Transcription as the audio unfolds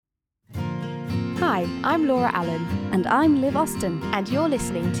Hi, I'm Laura Allen. And I'm Liv Austin. And you're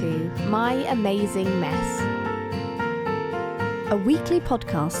listening to My Amazing Mess, a weekly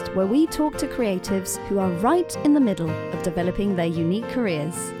podcast where we talk to creatives who are right in the middle of developing their unique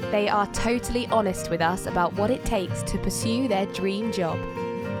careers. They are totally honest with us about what it takes to pursue their dream job,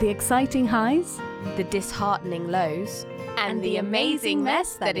 the exciting highs, the disheartening lows, and the amazing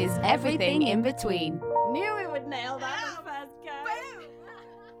mess that is everything in between. Knew we would nail that on the first go.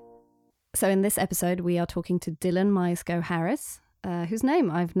 So in this episode, we are talking to Dylan Myesko Harris, whose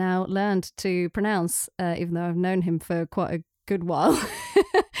name I've now learned to pronounce, even though I've known him for quite a good while.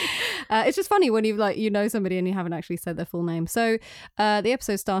 It's just funny when you know somebody and you haven't actually said their full name. So the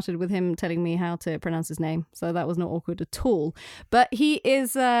episode started with him telling me how to pronounce his name, so that was not awkward at all. But he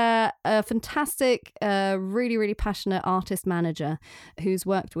is a fantastic, really, really passionate artist manager who's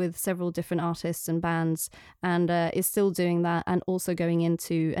worked with several different artists and bands and is still doing that, and also going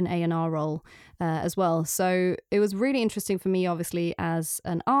into an A&R role as well. So it was really interesting for me, obviously, as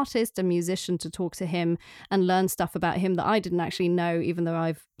an artist, a musician, to talk to him and learn stuff about him that I didn't actually know, even though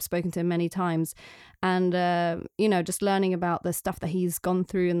I've spoken to him many times. And just learning about the stuff that he's gone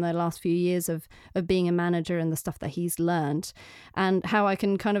through in the last few years of being a manager, and the stuff that he's learned, and how I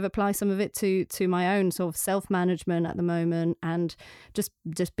can kind of apply some of it to my own sort of self-management at the moment, and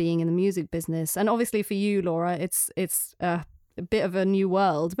just being in the music business. And obviously for you, Laura, it's a bit of a new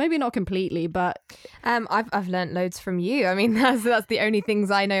world, maybe not completely, but I've learnt loads from you. I mean, that's the only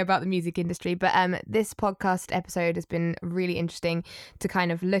things I know about the music industry. But this podcast episode has been really interesting to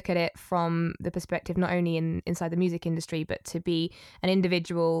kind of look at it from the perspective not only inside the music industry, but to be an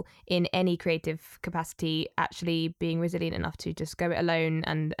individual in any creative capacity, actually being resilient enough to just go it alone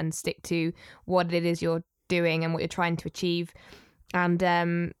and stick to what it is you're doing and what you're trying to achieve.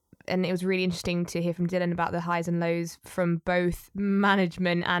 And it was really interesting to hear from Dylan about the highs and lows from both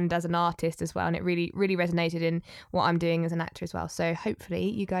management and as an artist as well. And it really, really resonated in what I'm doing as an actor as well. So hopefully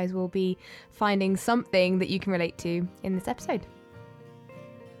you guys will be finding something that you can relate to in this episode.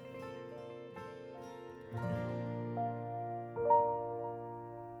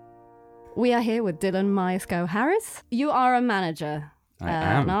 We are here with Dylan Myesko Harris. You are a manager, I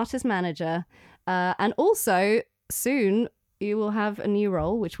am. An artist manager, and also soon you will have a new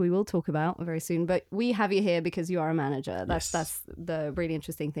role, which we will talk about very soon. But we have you here because you are a manager. That's the really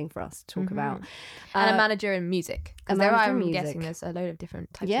interesting thing for us to talk about. And a manager in music. Because I'm guessing there's a load of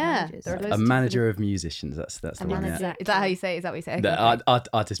different types of managers. A manager of musicians. That's the one. Yeah. Exactly. Is that how you say it? Is that what you say? Okay. The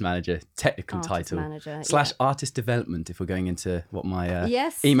artist manager, technical Artist title. manager, / artist development, if we're going into what my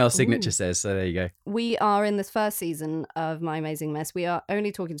Yes. email signature says. So there you go. We are in this first season of My Amazing Mess. We are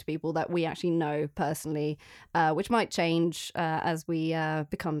only talking to people that we actually know personally, which might change as we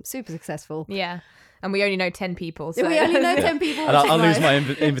become super successful. Yeah. And we only know 10 people. So. We only know 10 people. And I'll lose my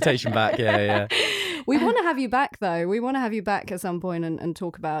invitation back. Yeah. We want to have you back, though. We want to have you back at some point and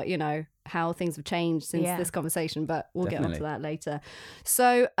talk about, how things have changed since this conversation. But we'll Definitely. get onto that later.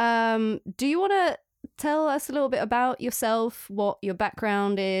 So do you want to tell us a little bit about yourself, what your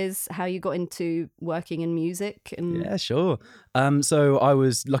background is, how you got into working in music? Yeah, sure. So I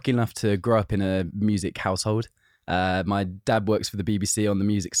was lucky enough to grow up in a music household. My dad works for the BBC on the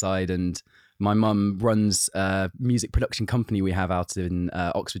music side, and my mum runs a music production company we have out in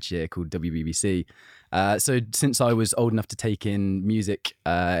Oxfordshire called WBBC. So since I was old enough to take in music,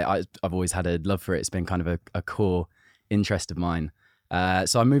 I've always had a love for it. It's been kind of a core interest of mine.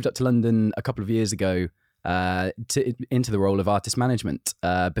 So I moved up to London a couple of years ago into the role of artist management.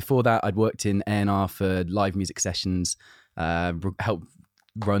 Before that, I'd worked in A&R for live music sessions, helped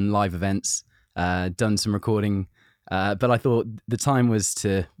run live events, done some recording. But I thought the time was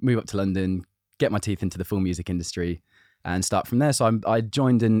to move up to London, get my teeth into the full music industry and start from there. So I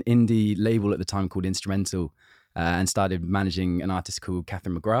joined an indie label at the time called Instrumental and started managing an artist called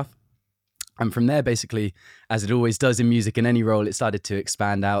Catherine McGrath. And from there, basically, as it always does in music in any role, it started to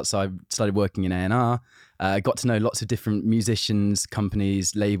expand out. So I started working in A&R, got to know lots of different musicians,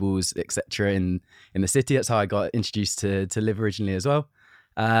 companies, labels, etc. in the city. That's how I got introduced to Liv originally as well.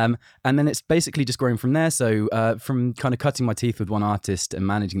 And then it's basically just grown from there. So from kind of cutting my teeth with one artist and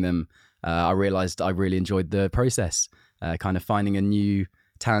managing them, I realized I really enjoyed the process, kind of finding a new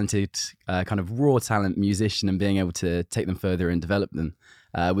talented, kind of raw talent musician and being able to take them further and develop them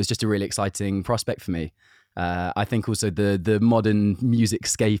was just a really exciting prospect for me. I think also the modern music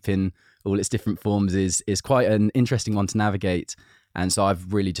scape in all its different forms is quite an interesting one to navigate. And so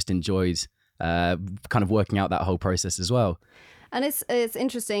I've really just enjoyed kind of working out that whole process as well. And it's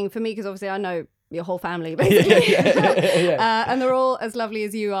interesting for me because obviously I know your whole family, basically. Yeah. And they're all as lovely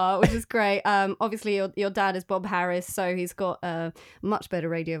as you are, which is great. Obviously, your dad is Bob Harris, so he's got a much better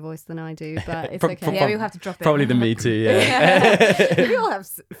radio voice than I do, but it's okay. Yeah, we'll have to drop it. Probably than me too, yeah. We all have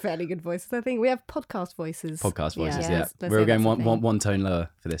fairly good voices, I think. We have podcast voices. Podcast voices, Yeah, yeah. let's We're say going that's a thing. one tone lower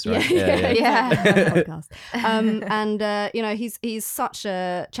for this, right? Yeah. Podcast. And you know, he's such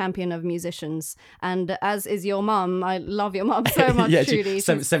a champion of musicians, and as is your mum. I love your mum so much. Yeah, Trudy.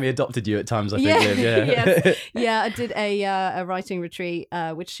 she semi-adopted you at times, I think, Yeah, Liv, yeah. yes. Yeah, I did a writing retreat,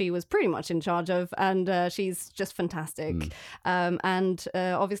 which she was pretty much in charge of, and she's just fantastic. And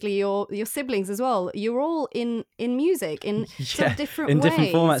obviously your siblings as well. You're all in music in sort of different ways.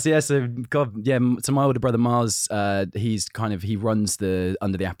 Different formats. Yeah, so so my older brother Mars, he runs the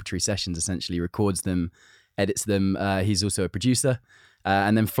Under the Apple Tree sessions, essentially records them, edits them. He's also a producer.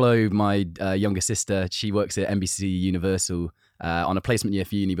 And then Flo, my younger sister, she works at NBC Universal on a placement year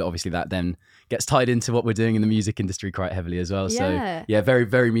for uni, but obviously that then gets tied into what we're doing in the music industry quite heavily as well. Yeah. So yeah, very,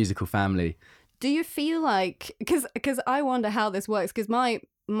 very musical family. Do you feel like, because I wonder how this works, because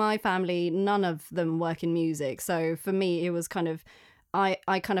my family, none of them work in music. So for me, it was kind of, I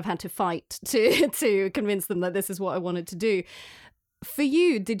kind of had to fight to convince them that this is what I wanted to do. For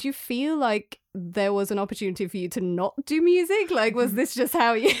you, did you feel like there was an opportunity for you to not do music? Like, was this just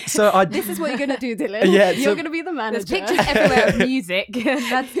how you... So this is what you're going to do, Dylan. Yeah, You're going to be the manager. There's pictures everywhere of music.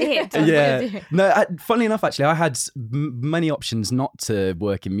 That's it. That's what Yeah. you're doing. No, funnily enough, actually, I had many options not to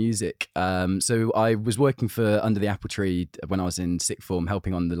work in music. So I was working for Under the Apple Tree when I was in sixth form,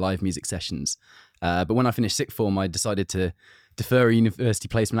 helping on the live music sessions. But when I finished sixth form, I decided to defer a university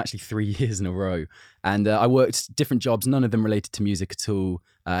placement actually 3 years in a row. And I worked different jobs, none of them related to music at all,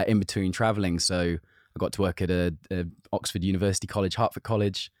 in between travelling. So I got to work at a Oxford University College, Hertford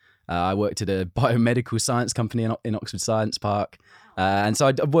College. I worked at a biomedical science company in Oxford Science Park. And so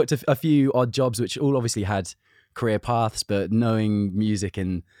I've worked a few odd jobs, which all obviously had career paths, but knowing music,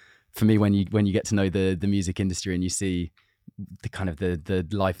 and for me, when you get to know the music industry and you see the kind of the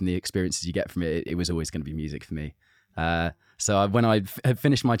life and the experiences you get from it, it was always going to be music for me. So when I had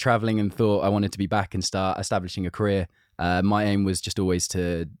finished my traveling and thought I wanted to be back and start establishing a career, my aim was just always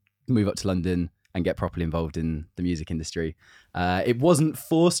to move up to London and get properly involved in the music industry. It wasn't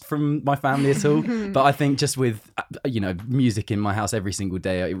forced from my family at all, but I think just with music in my house every single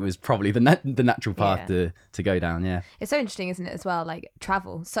day, it was probably the natural path to go down. Yeah, It's so interesting, isn't it, as well? Like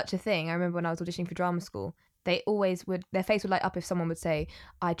travel, such a thing. I remember when I was auditioning for drama school, they always would, their face would light up if someone would say,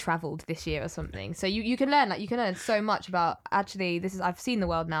 I travelled this year or something. So you can learn so much about, actually, I've seen the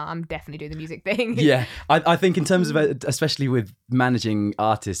world now, I'm definitely doing the music thing. Yeah, I think in terms of, especially with managing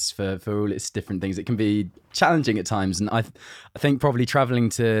artists for all its different things, it can be challenging at times. And I think probably travelling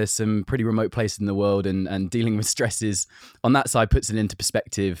to some pretty remote places in the world and dealing with stresses on that side puts it into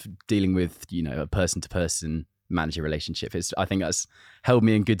perspective, dealing with, a person-to-person manager relationship. I think that's held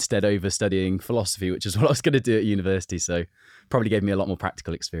me in good stead over studying philosophy, which is what I was going to do at university. So probably gave me a lot more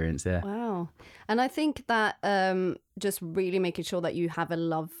practical experience there. Wow. And I think that just really making sure that you have a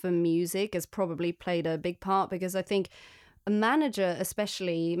love for music has probably played a big part, because I think a manager,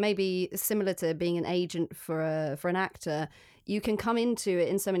 especially, maybe similar to being an agent for an actor, you can come into it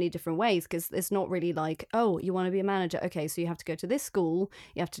in so many different ways, because it's not really like, oh, you want to be a manager, okay, so you have to go to this school,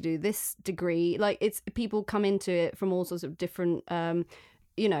 you have to do this degree. Like, it's, people come into it from all sorts of different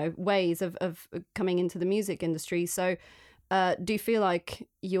ways of coming into the music industry. So do you feel like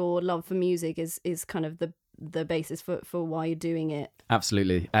your love for music is kind of the basis for why you're doing it?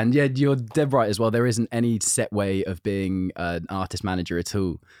 Absolutely. And yeah, you're dead right as well. There isn't any set way of being an artist manager at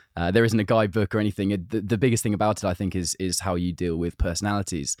all. There isn't a guidebook or anything. The biggest thing about it, I think, is how you deal with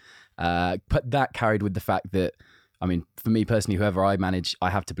personalities. But that carried with the fact that, I mean, for me personally, whoever I manage, I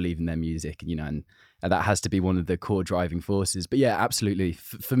have to believe in their music, and that has to be one of the core driving forces. But yeah, absolutely.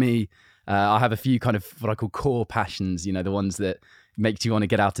 For me, I have a few kind of what I call core passions, the ones that makes you want to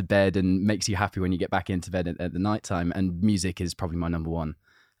get out of bed and makes you happy when you get back into bed at the nighttime. And music is probably my number one.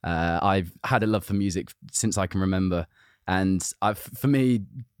 I've had a love for music since I can remember. And for me,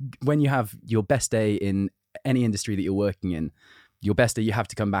 when you have your best day in any industry that you're working in, your best day, you have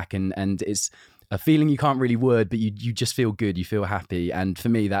to come back and it's a feeling you can't really word, but you just feel good, you feel happy. And for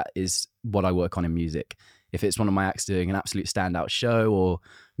me, that is what I work on in music. If it's one of my acts doing an absolute standout show, or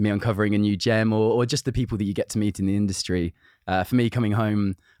me uncovering a new gem, or just the people that you get to meet in the industry, for me, coming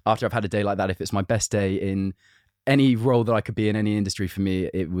home after I've had a day like that, if it's my best day in any role that I could be in any industry, for me,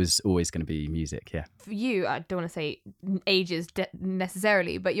 it was always going to be music. Yeah. For you, I don't want to say ages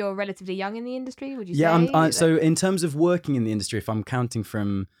necessarily, but you're relatively young in the industry, would you say? Yeah, so in terms of working in the industry, if I'm counting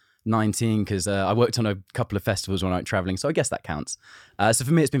from 19 because I worked on a couple of festivals when I went traveling, so I guess that counts. So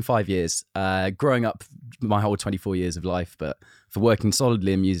for me, it's been 5 years. Growing up my whole 24 years of life, but for working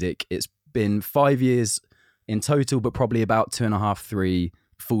solidly in music, it's been 5 years in total, but probably about 2.5, 3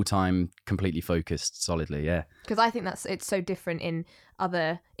 full-time, completely focused solidly. Yeah. Because I think it's so different in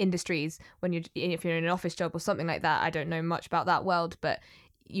other industries if you're in an office job or something like that. I don't know much about that world, but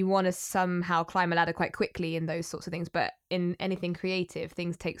you want to somehow climb a ladder quite quickly in those sorts of things. But in anything creative,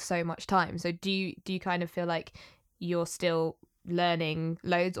 things take so much time. So do you kind of feel like you're still learning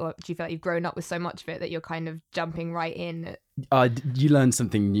loads, or do you feel like you've grown up with so much of it that you're kind of jumping right in? You learn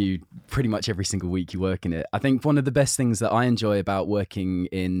something new pretty much every single week you work in it. I think one of the best things that I enjoy about working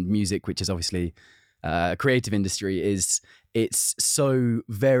in music, which is obviously a creative industry, is it's so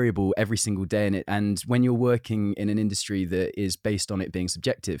variable every single day in it. And when you're working in an industry that is based on it being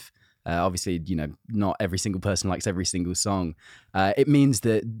subjective, obviously, not every single person likes every single song. It means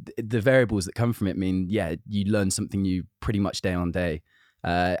that the variables that come from it mean, you learn something new pretty much day on day.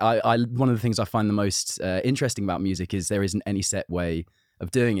 One of the things I find the most interesting about music is there isn't any set way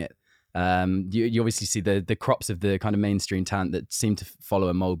of doing it. You obviously see the crops of the kind of mainstream talent that seem to follow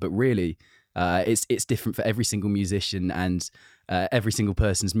a mold, but really it's different for every single musician, and every single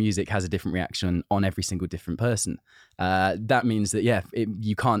person's music has a different reaction on every single different person. That means that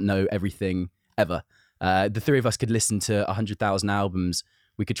you can't know everything ever. The three of us could listen to 100,000 albums.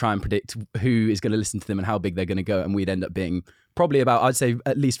 We could try and predict who is going to listen to them and how big they're going to go, and we'd end up being probably about, I'd say,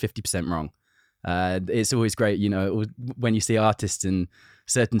 at least 50% wrong. It's always great, when you see artists and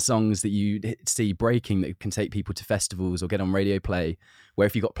certain songs that you see breaking that can take people to festivals or get on radio play, where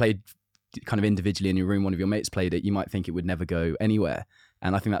if you got played kind of individually in your room, one of your mates played it, you might think it would never go anywhere.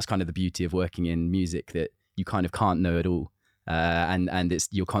 And I think that's kind of the beauty of working in music, that you kind of can't know it all, and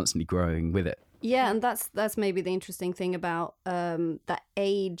you're constantly growing with it. Yeah, and that's maybe the interesting thing about that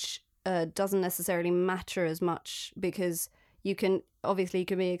age doesn't necessarily matter as much, because you can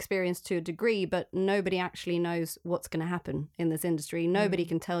be experienced to a degree, but nobody actually knows what's going to happen in this industry. Nobody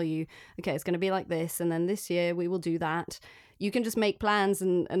can tell you, okay, it's going to be like this, and then this year we will do that. You can just make plans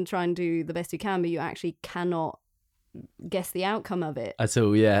and try and do the best you can, but you actually cannot guess the outcome of it at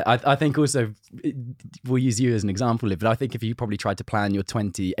all. Yeah, I think also, we'll use you as an example, Liv, but I think if you probably tried to plan your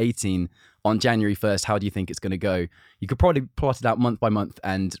 2018 on January 1st, how do you think it's going to go? You could probably plot it out month by month,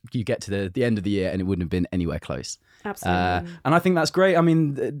 and you get to the end of the year and it wouldn't have been anywhere close. Absolutely. And I think that's great. I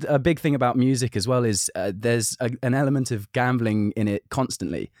mean, a big thing about music as well is there's an element of gambling in it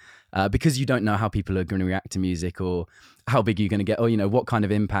constantly, because you don't know how people are going to react to music, or how big you're going to get, or what kind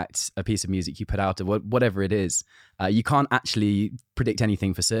of impact a piece of music you put out, or whatever it is. You can't actually predict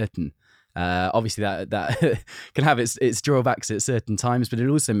anything for certain. Obviously that can have its drawbacks at certain times, but it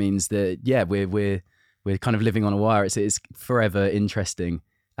also means that we're kind of living on a wire. It's forever interesting,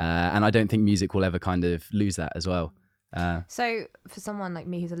 and I don't think music will ever kind of lose that as well. So for someone like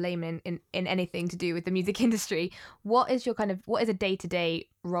me who's a layman in anything to do with the music industry, what is a day-to-day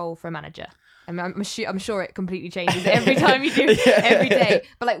role for a manager? I mean, I'm sure it completely changes every time you do every day.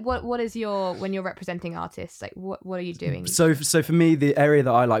 But like, what is when you're representing artists, like what are you doing? So for me, the area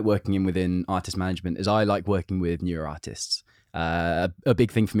that I like working in within artist management is I like working with newer artists. A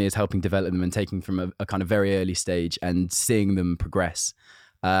big thing for me is helping develop them and taking from a kind of very early stage and seeing them progress.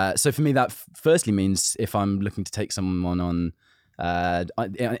 So for me, that firstly means if I'm looking to take someone on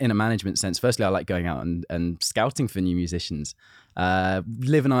in a management sense, firstly, I like going out and scouting for new musicians.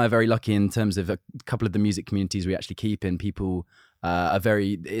 Liv and I are very lucky in terms of a couple of the music communities we actually keep in. People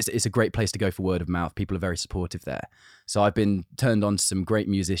it's a great place to go for word of mouth. People are very supportive there. So I've been turned on to some great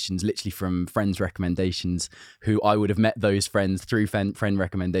musicians, literally from friends' recommendations, who I would have met those friends through friend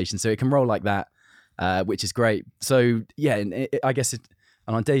recommendations. So it can roll like that, which is great. So yeah, I guess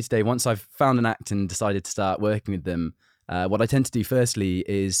and on day to day, once I've found an act and decided to start working with them, what I tend to do firstly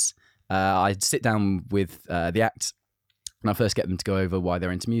is I sit down with the act, and I first get them to go over why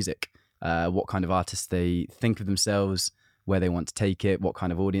they're into music, what kind of artists they think of themselves, where they want to take it, what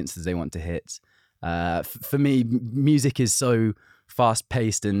kind of audiences they want to hit. For me, music is so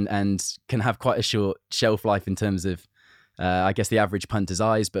fast-paced and can have quite a short shelf life in terms of, I guess, the average punter's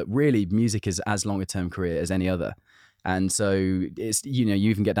eyes, but really music is as long a term career as any other. And so it's, you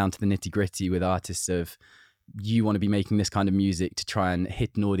even get down to the nitty-gritty with artists of, you want to be making this kind of music to try and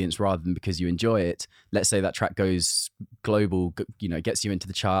hit an audience rather than because you enjoy it. Let's say that track goes global, gets you into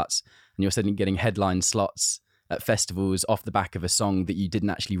the charts, and you're suddenly getting headline slots at festivals off the back of a song that you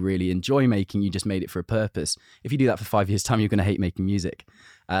didn't actually really enjoy making. You just made it for a purpose. If you do that for 5 years' time, you're going to hate making music.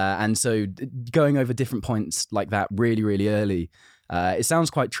 And so going over different points like that really, really early, it sounds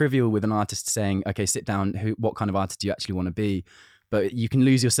quite trivial with an artist saying, okay, sit down, what kind of artist do you actually want to be? but you can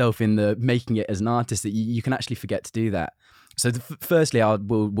lose yourself in the making it as an artist that you can actually forget to do that. So firstly,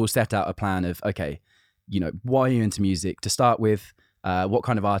 we'll set out a plan of, okay, why are you into music to start with? What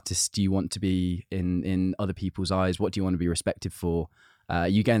kind of artist do you want to be in other people's eyes? What do you want to be respected for?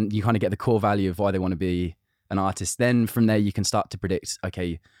 You kind of get the core value of why they want to be an artist. Then from there, you can start to predict,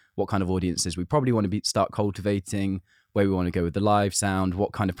 okay, what kind of audiences we probably want to start cultivating, where we want to go with the live sound,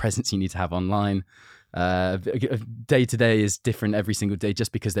 what kind of presence you need to have online. Day to day is different every single day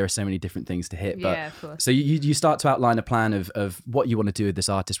just because there are so many different things to hit. But, yeah, of course. So you start to outline a plan of what you want to do with this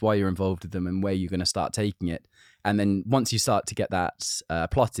artist, why you're involved with them, and where you're going to start taking it. And then once you start to get that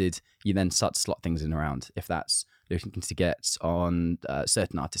plotted, you then start to slot things in around. If that's looking to get on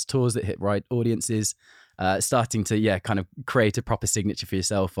certain artist tours that hit right audiences, starting to kind of create a proper signature for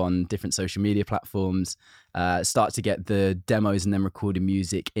yourself on different social media platforms, start to get the demos and then recorded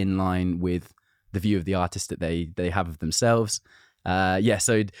music in line with the view of the artist that they have of themselves.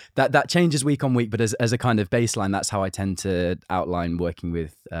 So that changes week on week, but as a kind of baseline, that's how I tend to outline working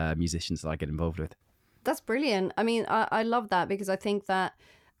with musicians that I get involved with. That's brilliant. I mean, I love that because I think that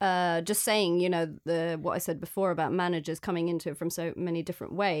just saying, what I said before about managers coming into it from so many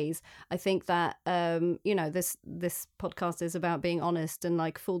different ways. I think that, this podcast is about being honest and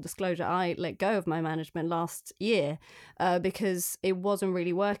like full disclosure. I let go of my management last year because it wasn't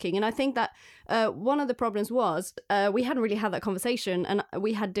really working. And I think that one of the problems was we hadn't really had that conversation, and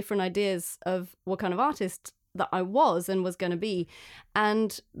we had different ideas of what kind of artist that I was and was going to be.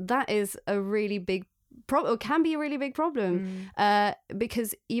 And that is a really big can be a really big problem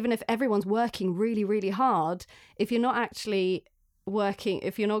because even if everyone's working really, really hard, if you're not actually working,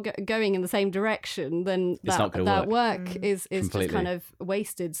 if you're not going in the same direction, then that work is just kind of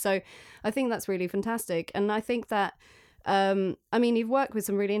wasted. So I think that's really fantastic. And I think that you've worked with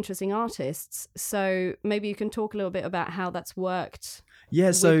some really interesting artists, so maybe you can talk a little bit about how that's worked.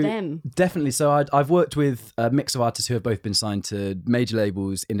 Yeah, so them. Definitely. So I've worked with a mix of artists who have both been signed to major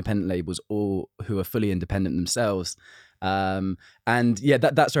labels, independent labels, or who are fully independent themselves. That's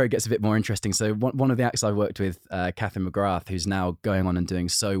where it gets a bit more interesting. So one of the acts I worked with, Catherine McGrath, who's now going on and doing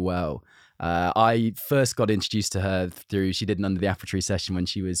so well. I first got introduced to her through, she did an Under the Apple Tree session when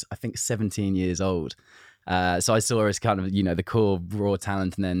she was, I think, 17 years old. So I saw her as kind of, the core raw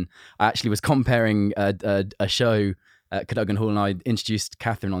talent. And then I actually was comparing a show at Cadogan Hall, and I introduced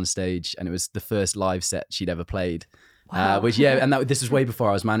Catherine on stage, and it was the first live set she'd ever played. Wow. This was way before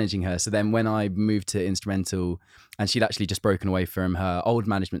I was managing her. So then when I moved to Instrumental, and she'd actually just broken away from her old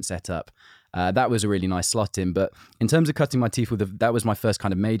management setup, that was a really nice slot in. But in terms of cutting my teeth that was my first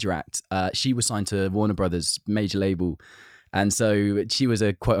kind of major act. She was signed to Warner Brothers, major label. And so she was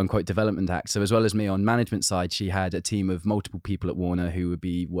a quote unquote development act. So as well as me on management side, she had a team of multiple people at Warner who would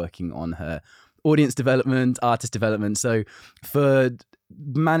be working on her audience development, artist development. So for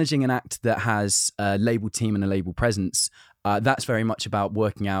managing an act that has a label team and a label presence, that's very much about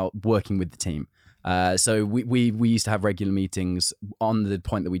working with the team. So we used to have regular meetings on the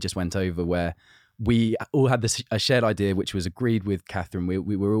point that we just went over, where we all had a shared idea, which was agreed with Catherine.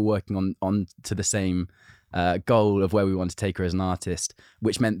 We were all working on to the same goal of where we wanted to take her as an artist,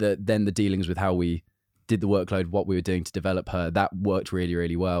 which meant that then the dealings with how we did the workload, what we were doing to develop her, that worked really,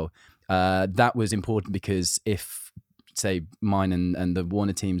 really well. That was important because if, say, mine and the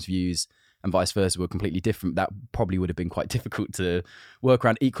Warner team's views and vice versa were completely different, that probably would have been quite difficult to work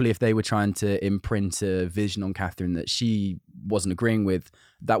around. Equally, if they were trying to imprint a vision on Catherine that she wasn't agreeing with,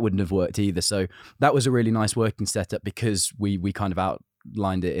 that wouldn't have worked either. So that was a really nice working setup because we kind of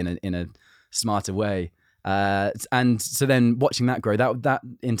outlined it in a smarter way. And so then watching that grow, that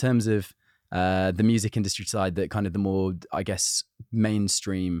in terms of the music industry side, that kind of the more, I guess,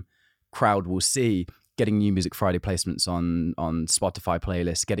 mainstream crowd will see, getting New Music Friday placements on Spotify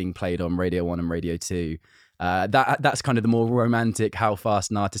playlists, getting played on Radio 1 and Radio 2. That's kind of the more romantic, how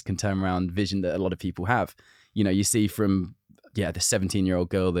fast an artist can turn around vision that a lot of people have. You see from the 17-year-old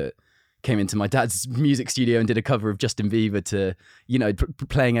girl that came into my dad's music studio and did a cover of Justin Bieber to,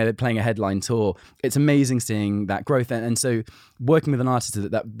 playing a headline tour. It's amazing seeing that growth. And so working with an artist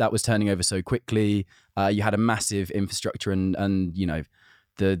that was turning over so quickly, you had a massive infrastructure and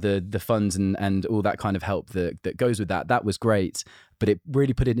the funds and all that kind of help that goes with that was great. But it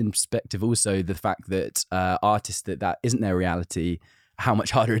really put it in perspective also, the fact that artists that isn't their reality, how much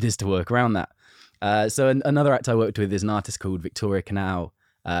harder it is to work around that. So another act I worked with is an artist called Victoria Canal,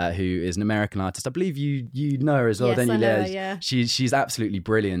 who is an American artist. I believe you know her as well, yes, don't you, know Les? her, yeah. She's absolutely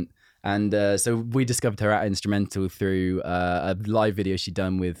brilliant. And so we discovered her at Instrumental through a live video she'd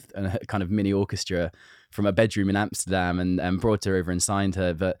done with a kind of mini orchestra from a bedroom in Amsterdam and brought her over and signed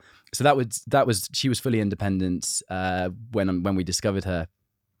her. But so that was she was fully independent when we discovered her.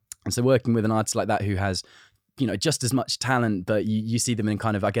 And so working with an artist like that who has, just as much talent, but you see them in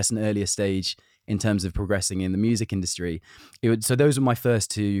kind of, I guess, an earlier stage in terms of progressing in the music industry. So those were my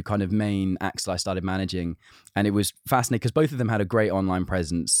first two kind of main acts that I started managing. And it was fascinating because both of them had a great online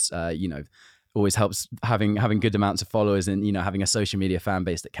presence, always helps having good amounts of followers and, having a social media fan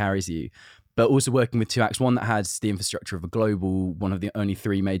base that carries you. But also working with two acts, one that has the infrastructure of a global, one of the only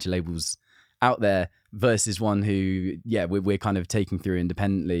 3 major labels out there, versus one who, we're kind of taking through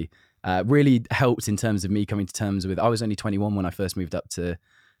independently, really helped in terms of me coming to terms with, I was only 21 when I first moved up to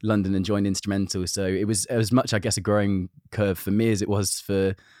London and joined Instrumental. So it was as much, I guess, a growing curve for me as it was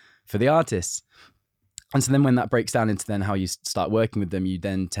for the artists. And so then when that breaks down into then how you start working with them, you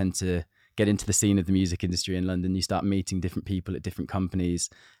then tend to get into the scene of the music industry in London. You start meeting different people at different companies,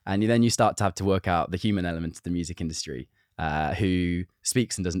 and then you start to have to work out the human element of the music industry. Who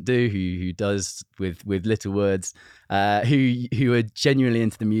speaks and doesn't do, who does with little words, who are genuinely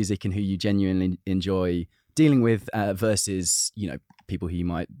into the music and who you genuinely enjoy dealing with, versus people who you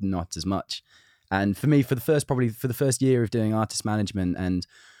might not as much. And for me, for the first year of doing artist management and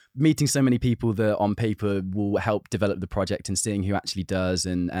meeting so many people that on paper will help develop the project and seeing who actually does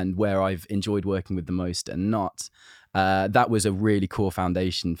and where I've enjoyed working with the most and not, that was a really core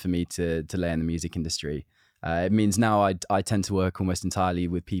foundation for me to lay in the music industry. It means now I tend to work almost entirely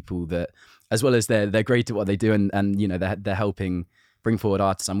with people that, as well as they're great at what they do and they're helping bring forward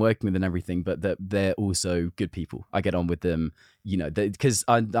artists I'm working with and everything, but that they're also good people. I get on with them, because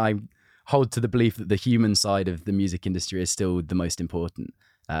I hold to the belief that the human side of the music industry is still the most important.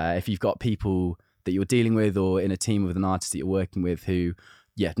 If you've got people that you're dealing with or in a team with an artist that you're working with who,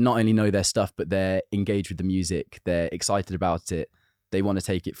 not only know their stuff, but they're engaged with the music, they're excited about it, they want to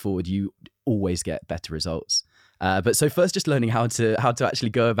take it forward, you always get better results. But so first, just learning how to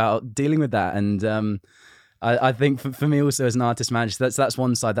actually go about dealing with that. And I think for me also as an artist manager, that's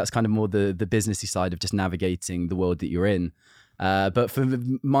one side. That's kind of more the businessy side of just navigating the world that you're in. But for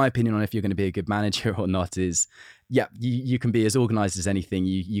my opinion on if you're going to be a good manager or not is, you can be as organized as anything.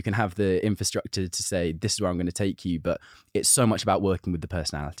 You can have the infrastructure to say, this is where I'm going to take you. But it's so much about working with the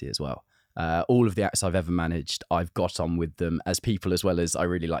personality as well. All of the acts I've ever managed, I've got on with them as people as well as I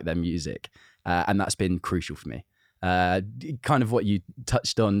really like their music. And that's been crucial for me. Kind of what you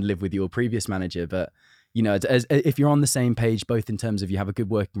touched on, live with your previous manager. But, if you're on the same page, both in terms of you have a good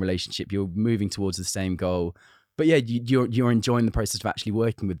working relationship, you're moving towards the same goal. But you're enjoying the process of actually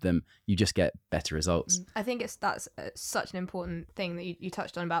working with them. You just get better results. I think that's such an important thing that you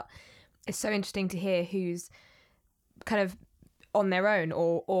touched on about. It's so interesting to hear who's kind of on their own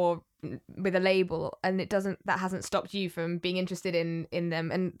or with a label, and that hasn't stopped you from being interested in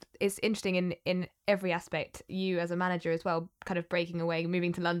them. And it's interesting in every aspect, you as a manager as well, kind of breaking away,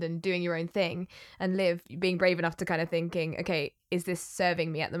 moving to London, doing your own thing, and being brave enough to kind of thinking, okay, is this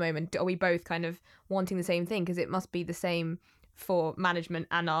serving me at the moment? Are we both kind of wanting the same thing? Because it must be the same for management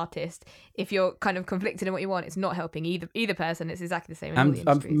and artist. If you're kind of conflicted in what you want, it's not helping either person. It's exactly the same in all the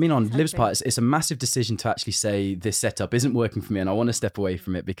industries. I mean, on Liv's part, it's a massive decision to actually say this setup isn't working for me and I want to step away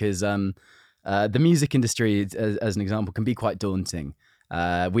from it, because the music industry, as an example, can be quite daunting.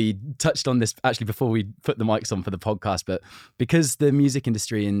 We touched on this actually before we put the mics on for the podcast, but because the music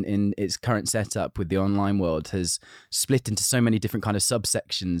industry in its current setup with the online world has split into so many different kind of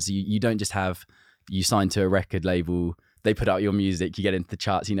subsections, you don't just have, you sign to a record label, they put out your music, you get into the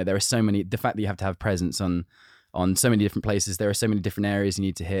charts. There are so many, the fact that you have to have presence on so many different places, there are so many different areas you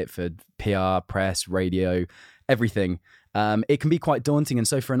need to hit for PR, press, radio, everything. It can be quite daunting. And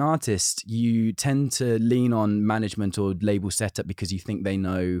so for an artist, you tend to lean on management or label setup because you think they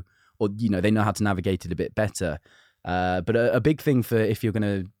know, or, they know how to navigate it a bit better. But a big thing for if you're going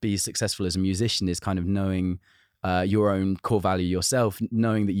to be successful as a musician is kind of knowing your own core value yourself,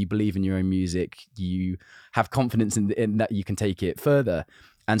 knowing that you believe in your own music, you have confidence in that you can take it further.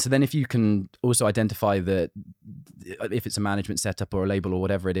 And so then if you can also identify that if it's a management setup or a label or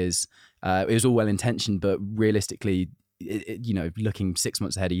whatever it is all well intentioned, but realistically, looking 6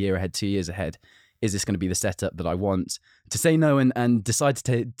 months ahead, a year ahead, 2 years ahead, is this going to be the setup that I want? To say no and decide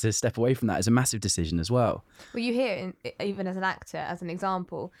to step away from that is a massive decision as well. Well, you hear, even as an actor, as an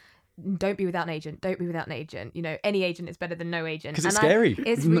example, don't be without an agent. Don't be without an agent. Any agent is better than no agent. Because it's scary.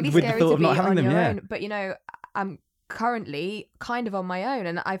 It's really with scary the thought to of be not having on them, your own. But I'm currently kind of on my own,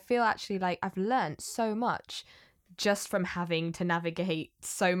 and I feel actually like I've learned so much just from having to navigate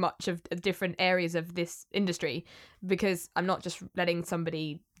so much of different areas of this industry, because I'm not just letting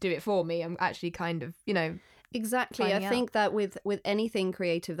somebody do it for me. I'm actually kind of, Exactly. I think that with anything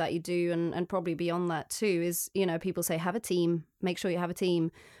creative that you do, and probably beyond that too, is, you know, people say have a team, make sure you have a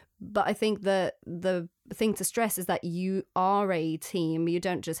team. But I think the thing to stress is that you are a team. You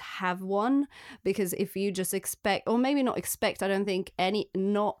don't just have one, because if you just expect, or maybe not expect, I don't think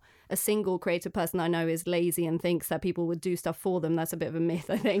not a single creative person I know is lazy and thinks that people would do stuff for them. That's a bit of a myth,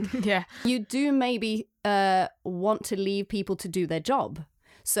 I think. Yeah. You do maybe want to leave people to do their job.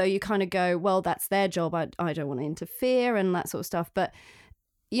 So you kind of go, well, that's their job. I don't want to interfere and that sort of stuff. But,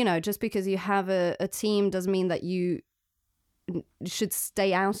 you know, just because you have a team doesn't mean that you should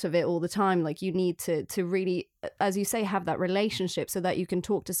stay out of it all the time. Like, you need to really, as you say, have that relationship so that you can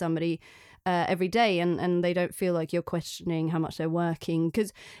talk to somebody every day and they don't feel like you're questioning how much they're working,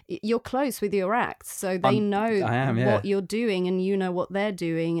 because you're close with your acts, so they know what you're doing and you know what they're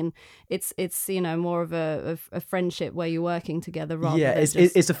doing, and it's you know, more of a friendship where you're working together rather than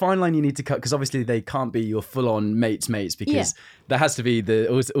it's a fine line you need to cut, because obviously they can't be your full-on mates, because there has to be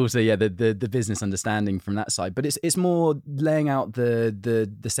the business understanding from that side, but it's more laying out the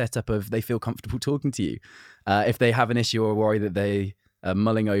setup of they feel comfortable talking to you. If they have an issue or a worry that they are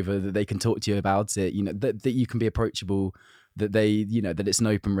mulling over, that they can talk to you about it, you know, that you can be approachable, that they, you know, that it's an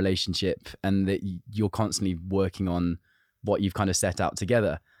open relationship, and that you're constantly working on what you've kind of set out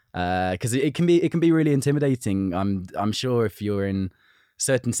together. Because it can be really intimidating. I'm sure if you're in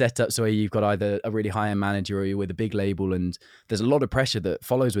certain setups where you've got either a really high-end manager or you're with a big label, and there's a lot of pressure that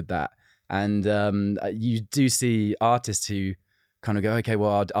follows with that. And you do see artists who kind of go, okay,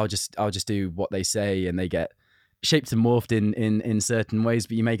 well, I'll just do what they say, and they get shaped and morphed in certain ways,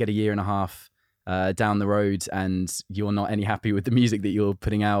 but you may get a year and a half down the road and you're not any happy with the music that you're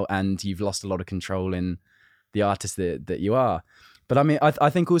putting out, and you've lost a lot of control in the artist that you are. But I mean, I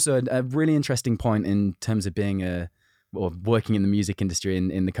think also a really interesting point in terms of being or working in the music industry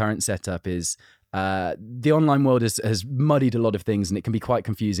in the current setup is the online world has muddied a lot of things, and it can be quite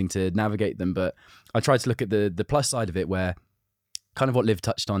confusing to navigate them. But I try to look at the plus side of it, where kind of what Liv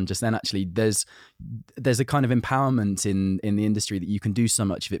touched on just then, actually, there's a kind of empowerment in the industry that you can do so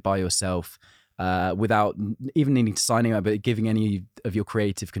much of it by yourself without even needing to sign anywhere, but giving any of your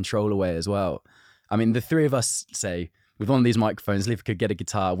creative control away as well. I mean, the three of us, say, with one of these microphones, Liv could get a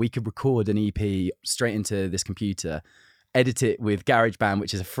guitar, we could record an EP straight into this computer, edit it with GarageBand,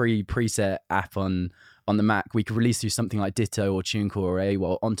 which is a free preset app on the Mac. We could release through something like Ditto or TuneCore or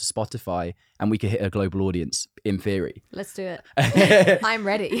AWOL onto Spotify, and we could hit a global audience in theory. Let's do it. I'm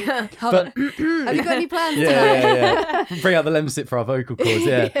ready. Hold on. Have you got any plans tonight? Bring out the Lemsip for our vocal cords,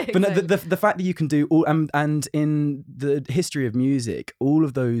 Exactly. But no, the fact that you can do all, and in the history of music, all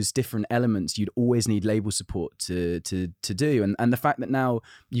of those different elements, you'd always need label support to do. And the fact that now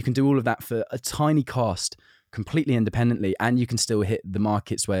you can do all of that for a tiny cost, completely independently, and you can still hit the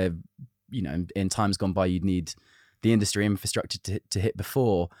markets where, you know, in times gone by you'd need the industry infrastructure to hit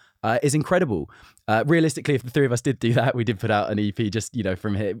before, is incredible. Realistically, if the three of us did do that, we did put out an EP just, you know,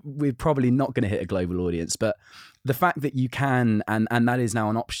 from here, we're probably not going to hit a global audience. But the fact that you can, and that is now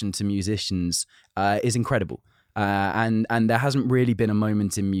an option to musicians, is incredible. And there hasn't really been a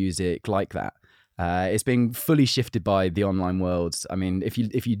moment in music like that. It's being fully shifted by the online world. I mean, if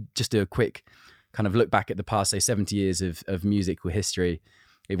you just do a quick kind of look back at the past, say 70 years of musical history,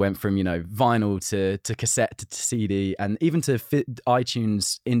 it went from, you know, vinyl to cassette to CD, and even to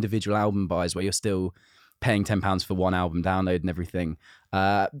iTunes individual album buys where you're still paying £10 for one album download and everything.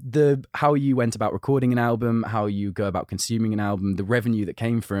 How you went about recording an album, how you go about consuming an album, the revenue that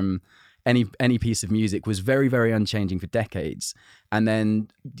came from any piece of music was very, very unchanging for decades. And then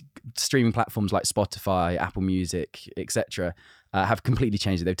streaming platforms like Spotify, Apple Music, etc., have completely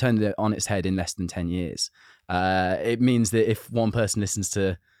changed it. They've turned it on its head in less than 10 years. It means that if one person listens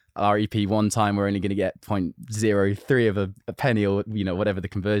to our EP one time, we're only going to get 0.03 of a penny, or, you know, whatever the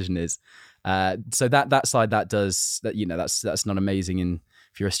conversion is. So that side, that's not amazing. And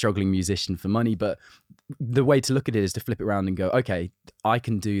if you're a struggling musician for money, but the way to look at it is to flip it around and go, okay, I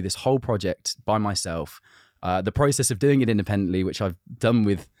can do this whole project by myself. The process of doing it independently, which I've done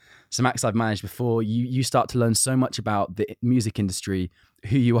with some acts I've managed before, you start to learn so much about the music industry,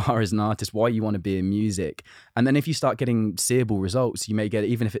 who you are as an artist, why you want to be in music. And then if you start getting seeable results, you may get,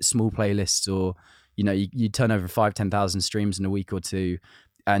 even if it's small playlists, or, you know, you turn over 5,000-10,000 streams in a week or two,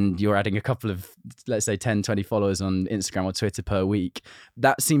 and you're adding a couple of, let's say, 10-20 followers on Instagram or Twitter per week.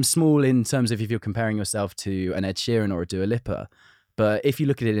 That seems small in terms of if you're comparing yourself to an Ed Sheeran or a Dua Lipa. But if you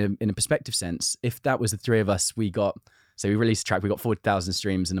look at it in a perspective sense, if that was the three of us, we released a track, we got 40,000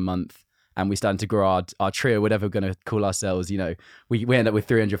 streams in a month, and we started to grow our trio, whatever we're going to call ourselves, we end up with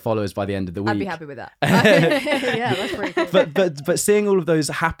 300 followers by the end of the week. I'd be happy with that. Yeah, that's pretty cool. But seeing all of those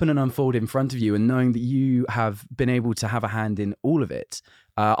happen and unfold in front of you, and knowing that you have been able to have a hand in all of it,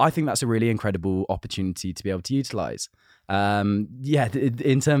 I think that's a really incredible opportunity to be able to utilize.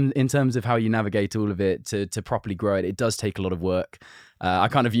 In terms of how you navigate all of it to properly grow it, it does take a lot of work. I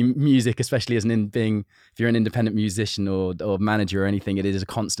kind of view music, especially as if you're an independent musician or manager or anything, it is a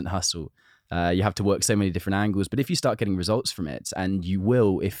constant hustle. You have to work so many different angles, but if you start getting results from it, and you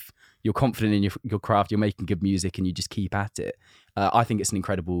will, if you're confident in your craft, you're making good music, and you just keep at it, I think it's an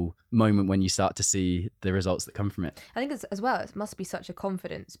incredible moment when you start to see the results that come from it. I think as well, it must be such a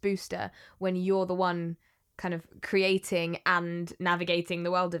confidence booster when you're the one kind of creating and navigating the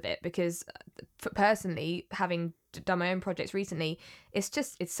world of it, because personally, having done my own projects recently, it's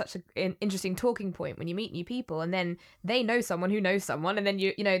such an interesting talking point when you meet new people, and then they know someone who knows someone, and then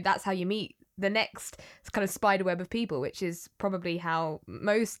you that's how you meet the next kind of spider web of people, which is probably how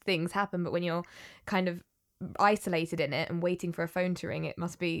most things happen. But when you're kind of isolated in it and waiting for a phone to ring,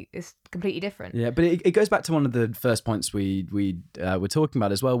 it's completely different. Yeah, but it goes back to one of the first points we were talking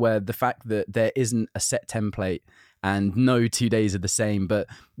about as well, where the fact that there isn't a set template and no 2 days are the same. But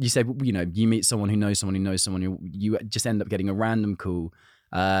you say, you meet someone who knows someone who knows someone, you just end up getting a random call.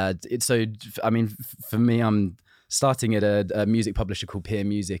 For me, I'm starting at a music publisher called Peer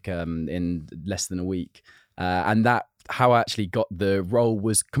Music in less than a week, and that how I actually got the role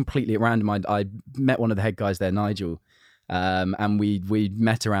was completely at random. I met one of the head guys there, Nigel, and we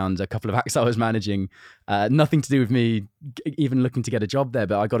met around a couple of acts I was managing. Nothing to do with me even looking to get a job there,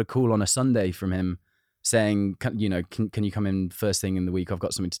 but I got a call on a Sunday from him saying, can you come in first thing in the week? I've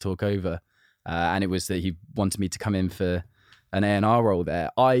got something to talk over. And it was that he wanted me to come in for an A&R role there.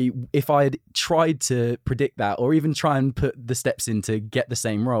 If I had tried to predict that, or even try and put the steps in to get the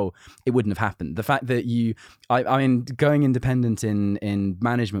same role, it wouldn't have happened. The fact that going independent in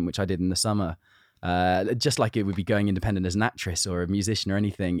management, which I did in the summer, just like it would be going independent as an actress or a musician or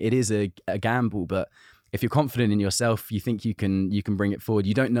anything, it is a gamble. But if you're confident in yourself, you think you can bring it forward.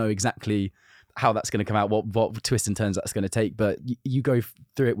 You don't know exactly how that's going to come out, what twists and turns that's going to take, but you go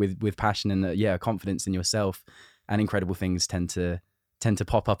through it with passion and confidence in yourself, and incredible things tend to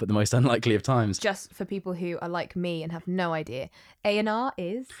pop up at the most unlikely of times. Just for people who are like me and have no idea, A&R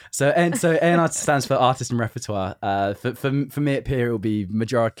is? So A&R stands for Artist and Repertoire. For me at Peer, it will be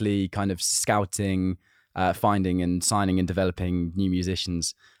majority kind of scouting, finding and signing and developing new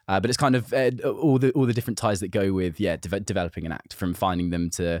musicians. But it's kind of all the different ties that go with developing an act, from finding them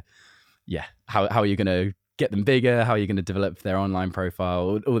to how are you going to get them bigger, how are you going to develop their online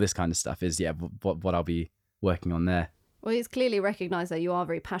profile, all this kind of stuff is what I'll be working on there. Well, it's clearly recognised that you are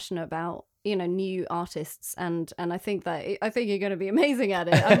very passionate about new artists, and I think you're going to be amazing at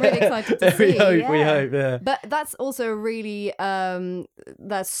it. I'm really excited to see. We hope, yeah. But that's also really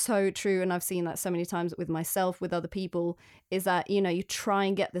that's so true, and I've seen that so many times with myself, with other people, is that you try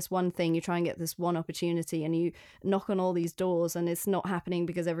and get this one thing, you try and get this one opportunity, and you knock on all these doors, and it's not happening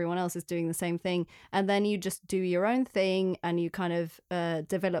because everyone else is doing the same thing, and then you just do your own thing, and you kind of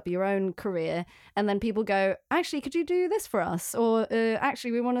develop your own career, and then people go, actually, could you do this for us, or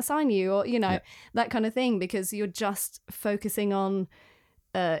actually we want to sign you, or that kind of thing, because you're just focusing on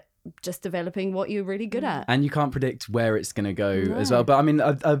just developing what you're really good at. And you can't predict where it's going to go as well. But I mean,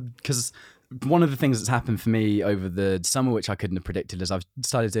 because one of the things that's happened for me over the summer, which I couldn't have predicted, is I've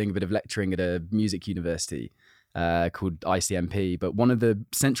started doing a bit of lecturing at a music university called ICMP. But one of the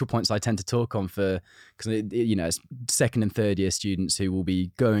central points I tend to talk on because it's second and third year students who will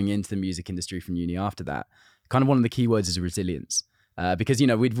be going into the music industry from uni after that, kind of one of the key words is resilience. Because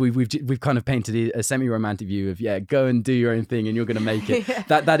we've kind of painted a semi-romantic view of go and do your own thing and you're going to make it.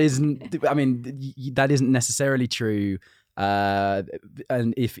 That isn't necessarily true. And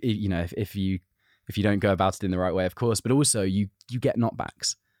if you don't go about it in the right way, of course, but also you get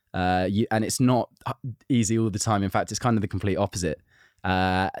knockbacks. And it's not easy all the time. In fact, it's kind of the complete opposite.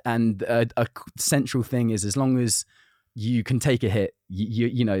 And a central thing is, as long as you can take a hit,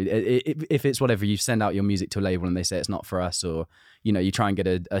 if it's whatever, you send out your music to a label and they say it's not for us, or you try and get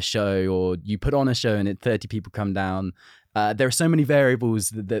a show, or you put on a show and 30 people come down. There are so many variables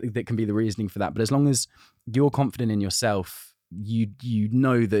that can be the reasoning for that, but as long as you're confident in yourself, you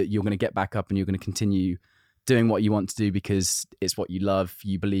know that you're going to get back up and you're going to continue doing what you want to do because it's what you love,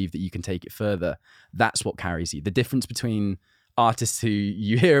 you believe that you can take it further. That's what carries you. The difference between artists who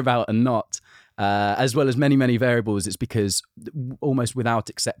you hear about and not, as well as many, many variables, it's because almost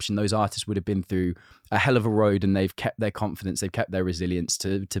without exception, those artists would have been through a hell of a road and they've kept their confidence, they've kept their resilience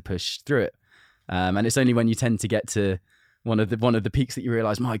to push through it. And it's only when you tend to get to one of the peaks that you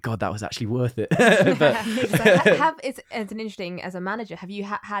realize, my God, that was actually worth it. It's an interesting, as a manager, have you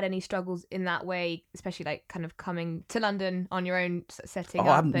had any struggles in that way, especially like kind of coming to London on your own, setting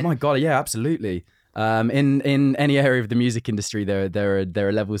up? My God, yeah, absolutely. In any area of the music industry, there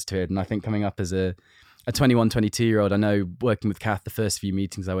are levels to it, and I think coming up as a 21, 22-year-old, I know working with Kath, the first few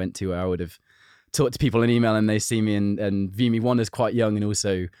meetings I went to, where I would have talked to people in email and they see me and view me, one, as quite young and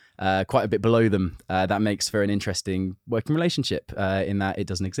also quite a bit below them. That makes for an interesting working relationship in that it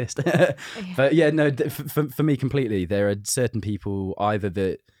doesn't exist. But yeah, no, for me completely, there are certain people either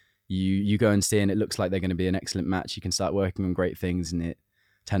that you go and see and it looks like they're going to be an excellent match. You can start working on great things and it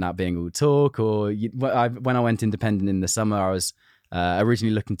turned out being all talk. Or when I went independent in the summer, I was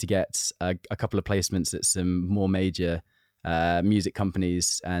originally looking to get a couple of placements at some more major music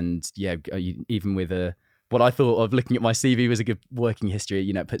companies, and yeah, even with what I thought of looking at my CV was a good working history,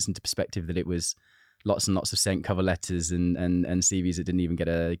 it puts into perspective that it was lots and lots of sent cover letters and CVs that didn't even get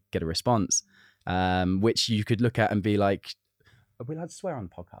a response, which you could look at and be like, are we allowed to swear on the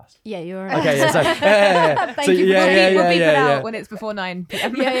podcast? Yeah, you're right. Okay, yeah, so, yeah. Thank so, you. yeah, We'll beep it yeah. out when it's before 9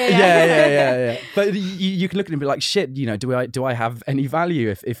 p.m. Yeah. But you can look at it and be like, shit, do I have any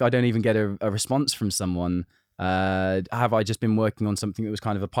value if I don't even get a response from someone? Have I just been working on something that was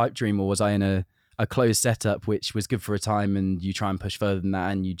kind of a pipe dream, or was I in a closed setup which was good for a time and you try and push further than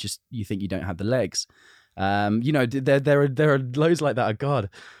that and you think you don't have the legs? There are loads like that. Oh God,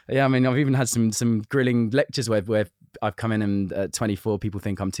 yeah. I mean, I've even had some grilling lectures where I've come in and at 24, people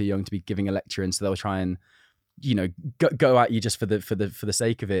think I'm too young to be giving a lecture, and so they'll try and go at you just for the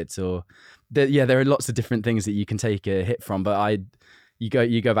sake of it. Or there are lots of different things that you can take a hit from, but You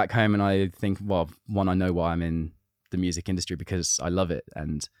go back home and I think, well, one, I know why I'm in the music industry, because I love it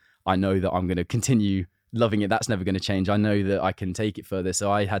and I know that I'm going to continue loving it. That's never going to change. I know that I can take it further. So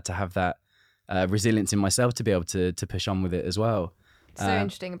I had to have that resilience in myself to be able to push on with it as well. So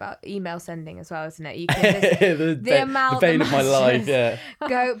interesting about email sending as well, isn't it? You can just, the pain of my life, yeah.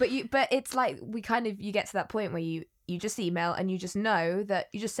 But it's like you get to that point where you just email and you just know that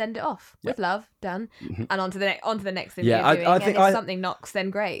you just send it off with love, done, and on to the next thing you're doing. And if something knocks, then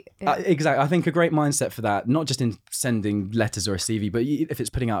great. Yeah. Exactly. I think a great mindset for that, not just in sending letters or a CV, but if it's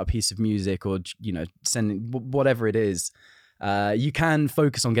putting out a piece of music or sending whatever it is, you can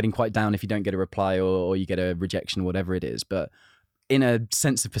focus on getting quite down if you don't get a reply or you get a rejection, whatever it is. But in a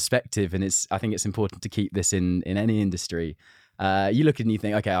sense of perspective, and I think it's important to keep this in any industry. You look and you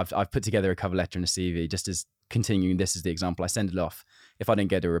think, okay, I've put together a cover letter and a CV, just as continuing, this is the example, I send it off. If I don't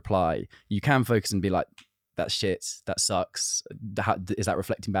get a reply, you can focus and be like, that's shit, that sucks, is that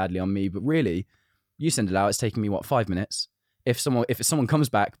reflecting badly on me? But really, you send it out, it's taking me 5 minutes. If someone comes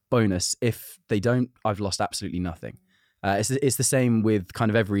back, bonus. If they don't, I've lost absolutely nothing. It's the same with kind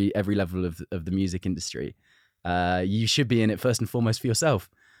of every level of the music industry. You should be in it first and foremost for yourself.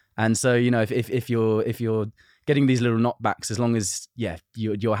 And so, if you're getting these little knockbacks, as long as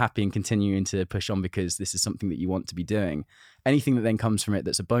you're happy and continuing to push on because this is something that you want to be doing, anything that then comes from it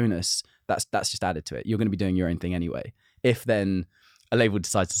that's a bonus, that's just added to it. You're going to be doing your own thing anyway. If then a label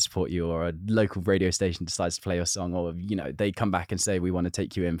decides to support you, or a local radio station decides to play your song, or they come back and say, we want to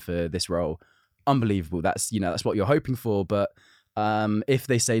take you in for this role, unbelievable. That's what you're hoping for. But if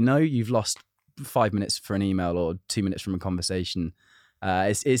they say no, you've lost 5 minutes for an email or 2 minutes from a conversation.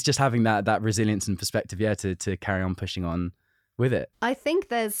 It's just having that resilience and perspective, to carry on pushing on with it. I think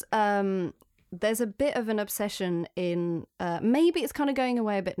there's a bit of an obsession in maybe it's kind of going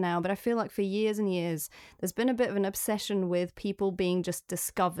away a bit now, but I feel like for years and years there's been a bit of an obsession with people being just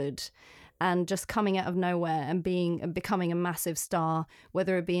discovered and just coming out of nowhere and becoming a massive star,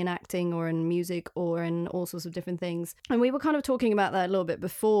 whether it be in acting or in music or in all sorts of different things. And we were kind of talking about that a little bit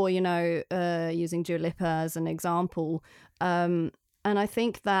before, using Dua Lipa as an example. And I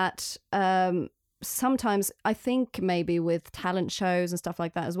think that sometimes, I think maybe with talent shows and stuff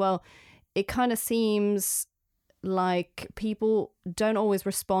like that as well, it kind of seems like people don't always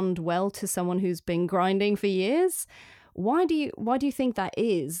respond well to someone who's been grinding for years. Why do you think that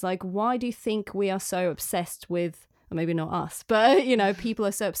is? Like, why do you think we are so obsessed with, or maybe not us, but people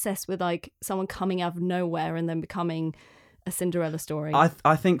are so obsessed with like someone coming out of nowhere and then becoming a Cinderella story?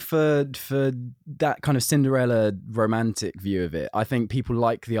 I think for that kind of Cinderella romantic view of it, I think people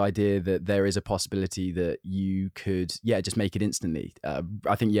like the idea that there is a possibility that you could just make it instantly.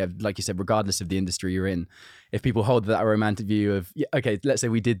 I think like you said, regardless of the industry you're in, if people hold that romantic view of okay, let's say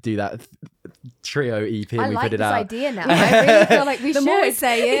we did do that trio EP and we put it out. I like this idea now. I really feel like we should. The more we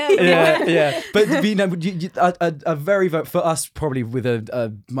say it, yeah. But a very for us probably with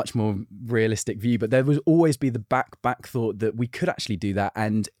a much more realistic view, but there would always be the back thought that we could actually do that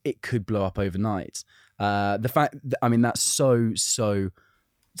and it could blow up overnight. The fact that, I mean, that's so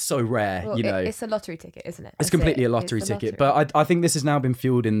rare, Well, you know. it's a lottery ticket, isn't it? It's completely a lottery ticket. But I think this has now been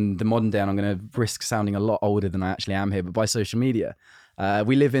fueled in the modern day, and I'm going to risk sounding a lot older than I actually am here, but by social media.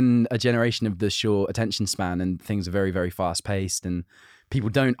 We live in a generation of the short attention span, and things are very, very fast paced, and people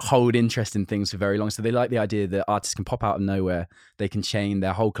don't hold interest in things for very long. So they like the idea that artists can pop out of nowhere. They can chain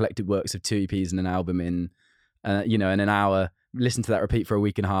their whole collected works of 2 EPs and an album in an hour, listen to that repeat for a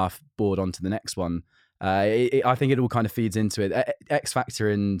week and a half, board on to the next one. I think it all kind of feeds into it. X Factor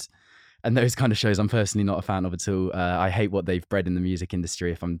and those kind of shows I'm personally not a fan of at all. I hate what they've bred in the music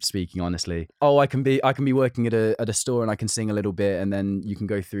industry, if I'm speaking honestly. Oh, I can be working at a store and I can sing a little bit, and then you can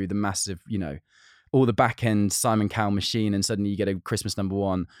go through the massive, all the back end Simon Cowell machine, and suddenly you get a Christmas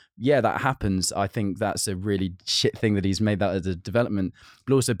 #1. Yeah, that happens. I think that's a really shit thing that he's made that as a development.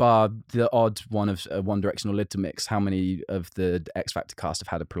 But also, bar the odd one of One Direction or Little Mix, how many of the X Factor cast have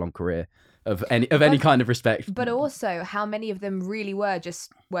had a prolonged career of any kind of respect? But also, how many of them really were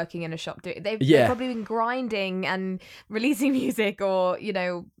just working in a shop? They've probably been grinding and releasing music, or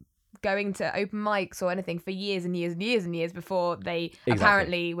going to open mics or anything for years and years and years and years before they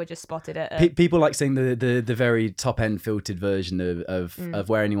apparently were just spotted at people like saying the very top end filtered version of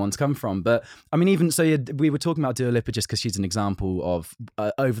where anyone's come from. But I mean, even so, we were talking about Dua Lipa just because she's an example of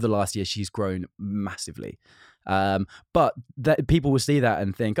over the last year she's grown massively. But people will see that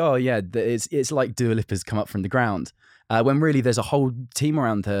and think, oh yeah, it's like Dua Lipa's come up from the ground, when really there's a whole team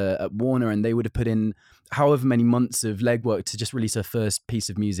around her at Warner, and they would have put in however many months of legwork to just release her first piece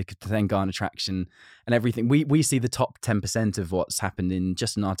of music, to then garner traction and everything. We see the top 10% of what's happened in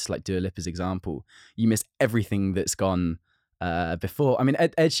just an artist like Dua Lipa's example. You miss everything that's gone before. I mean,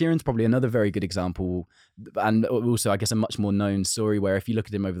 Ed Sheeran's probably another very good example, and also I guess a much more known story, where if you look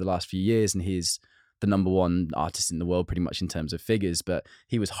at him over the last few years, and he's the #1 artist in the world pretty much in terms of figures, but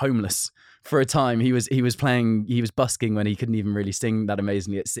he was homeless for a time. He was busking when he couldn't even really sing that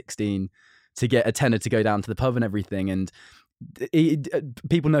amazingly at 16 to get a tenner to go down to the pub and everything. And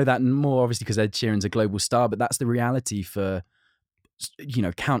people know that more obviously because Ed Sheeran's a global star, but that's the reality for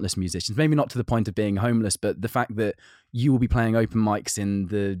countless musicians. Maybe not to the point of being homeless, but the fact that you will be playing open mics in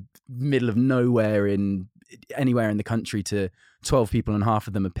the middle of nowhere in anywhere in the country to 12 people and half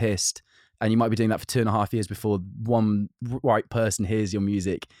of them are pissed. And you might be doing that for 2.5 years before one right person hears your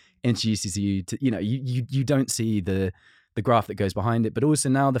music, introduces you to, you don't see the graph that goes behind it. But also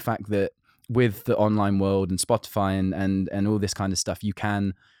now the fact that with the online world and Spotify and all this kind of stuff, you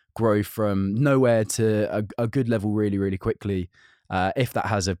can grow from nowhere to a good level really, really quickly. If that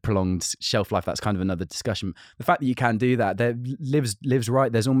has a prolonged shelf life, that's kind of another discussion. The fact that you can do that, there lives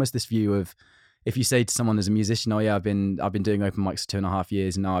right. There's almost this view of, if you say to someone as a musician, oh yeah, I've been doing open mics for 2.5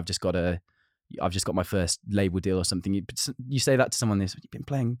 years, and now I've just got my first label deal or something. You say that to someone, you've been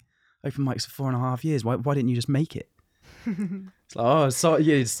playing open mics for 4.5 years. Why didn't you just make it? It's like, oh, sorry.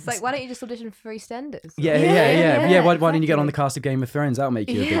 Yeah, it's like, why don't you just audition for EastEnders? Yeah. Why didn't you get on the cast of Game of Thrones? That'll make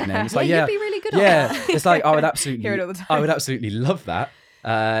you a big name. It's like, you'd be really good at that. It's like, I would absolutely, hear it all the time. I would absolutely love that.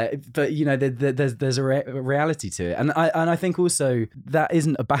 But there's a reality to it, and I think also that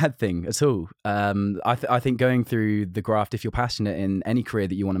isn't a bad thing at all. I think going through the graft, if you're passionate in any career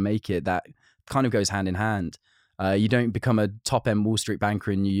that you want to make it, that kind of goes hand in hand. You don't become a top end Wall Street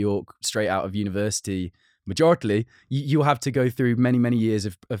banker in New York straight out of university. Majorly, you'll have to go through many years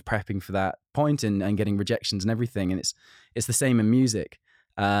of prepping for that point and getting rejections and everything, and it's the same in music.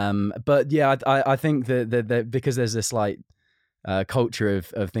 But yeah, I think that because there's a slight culture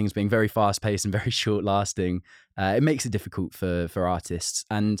of things being very fast paced and very short lasting, it makes it difficult for artists.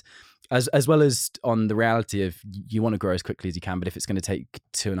 And as well as on the reality of you want to grow as quickly as you can, but if it's going to take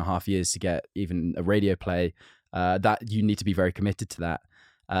 2.5 years to get even a radio play, that you need to be very committed to that.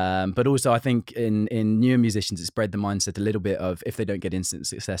 But also I think in newer musicians, it's bred the mindset a little bit of, if they don't get instant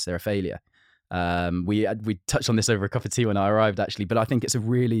success, they're a failure. We touched on this over a cup of tea when I arrived actually, but I think it's a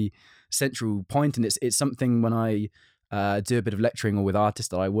really central point, and it's something when I do a bit of lecturing or with artists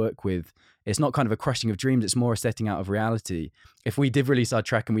that I work with, it's not kind of a crushing of dreams, it's more a setting out of reality. If we did release our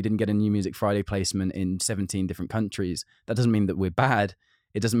track and we didn't get a New Music Friday placement in 17 different countries, that doesn't mean that we're bad.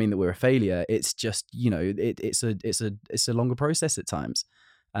 It doesn't mean that we're a failure. It's just, it's a longer process at times.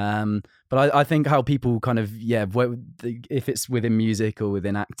 But I think how people kind of, if it's within music or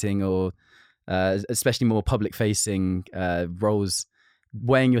within acting or especially more public facing roles,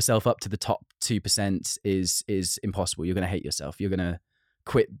 weighing yourself up to the top 2% is impossible. You're going to hate yourself. You're going to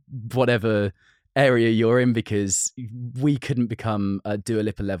quit whatever area you're in, because we couldn't become a Dua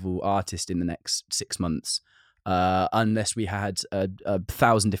Lipa level artist in the next 6 months unless we had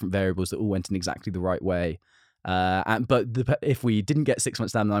 1,000 different variables that all went in exactly the right way. But if we didn't get 6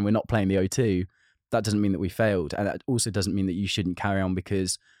 months down the line, we're not playing the O2, that doesn't mean that we failed. And that also doesn't mean that you shouldn't carry on,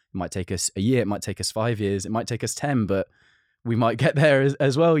 because it might take us a year, it might take us 5 years, it might take us 10, but we might get there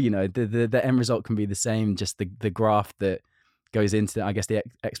as well. You know, the end result can be the same, just the graft that goes into, I guess, the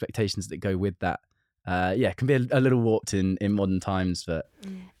expectations that go with that. Can be a little warped in modern times, but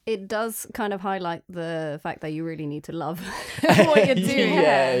it does kind of highlight the fact that you really need to love what you're doing.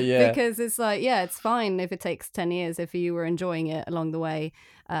 Yeah. Because it's like, it's fine if it takes 10 years if you were enjoying it along the way.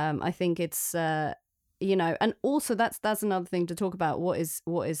 I think it's and also that's another thing to talk about. What is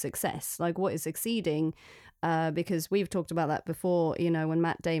success? Like, what is succeeding? Because we've talked about that before, when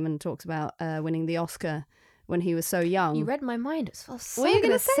Matt Damon talks about winning the Oscar when he was so young. You read my mind. I was so Were you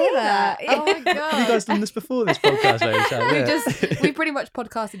going to say that? Oh my God. Have you guys done this before, this podcast? We pretty much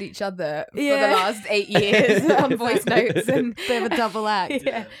podcasted each other for the last 8 years on voice notes, and bit of a double act.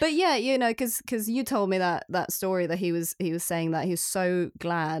 Yeah. But because you told me that story that he was saying that he was so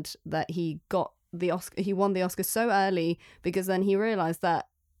glad that he got the Oscar, he won the Oscar so early, because then he realized that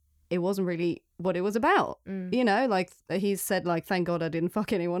it wasn't really what it was about. Like he said, like, thank God I didn't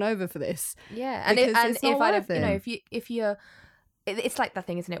fuck anyone over for this. Yeah, and if you're, it's like that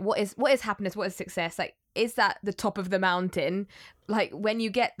thing, isn't it? What is happiness? What is success? Like, is that the top of the mountain? Like, when you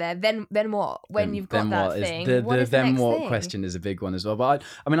get there, then what? When you've got that thing, what is the next thing? Question is a big one as well. But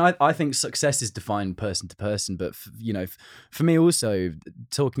I think success is defined person to person. But for me also,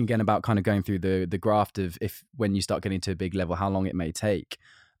 talking again about kind of going through the graft of when you start getting to a big level, how long it may take.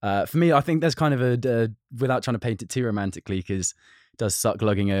 For me, I think there's kind of without trying to paint it too romantically, because it does suck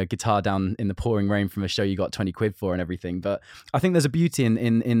lugging a guitar down in the pouring rain from a show you got 20 quid for and everything. But I think there's a beauty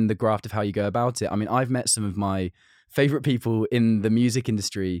in the graft of how you go about it. I mean, I've met some of my favorite people in the music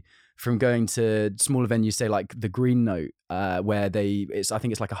industry from going to smaller venues, say like the Green Note, where I think it's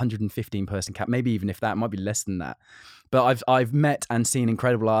like 115 person cap, maybe even if that, might be less than that. But I've met and seen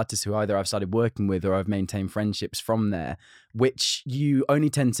incredible artists who either I've started working with or I've maintained friendships from there, which you only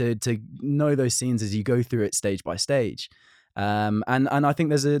tend to know those scenes as you go through it stage by stage. And I think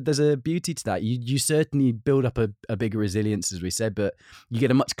there's a beauty to that. You certainly build up a bigger resilience, as we said, but you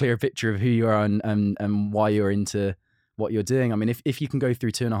get a much clearer picture of who you are and why you're into what you're doing. I mean, if you can go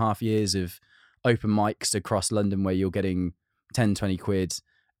through 2.5 years of open mics across London where you're getting 10, 20 quid,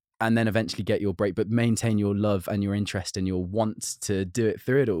 and then eventually get your break, but maintain your love and your interest and your want to do it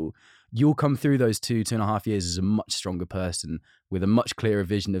through it all, you'll come through those 2.5 years as a much stronger person with a much clearer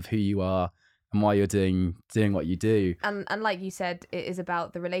vision of who you are and why you're doing what you do. And like you said, it is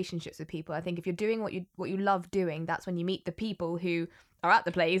about the relationships with people. I think if you're doing what you love doing, that's when you meet the people who are at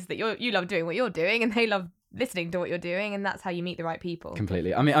the place that you love doing what you're doing, and they love listening to what you're doing, and that's how you meet the right people.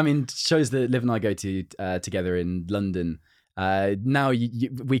 Completely. I mean, shows that Liv and I go to together in London. Now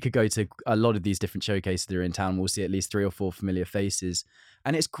we could go to a lot of these different showcases that are in town. We'll see at least 3 or 4 familiar faces,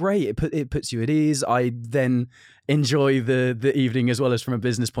 and it's great. It puts you at ease. I then enjoy the evening as well as from a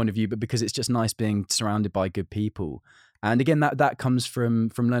business point of view, but because it's just nice being surrounded by good people. And again, that comes from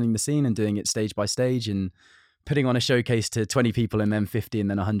learning the scene and doing it stage by stage and putting on a showcase to 20 people and then 50 and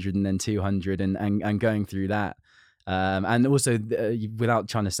then 100 and then 200 and going through that. And also, without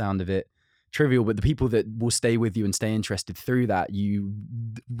trying to sound a bit trivial, but the people that will stay with you and stay interested through that, you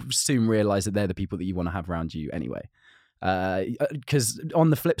soon realize that they're the people that you want to have around you anyway. Because on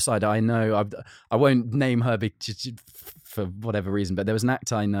the flip side, I know I won't name her for whatever reason, but there was an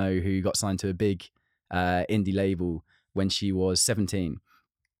actor I know who got signed to a big indie label when she was 17.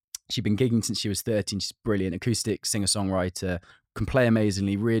 She'd been gigging since she was 13. She's brilliant, acoustic singer-songwriter, can play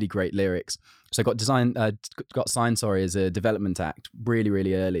amazingly, really great lyrics. So got signed as a development act really,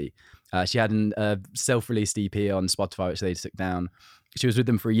 really early. She had a self-released EP on Spotify, which they took down. She was with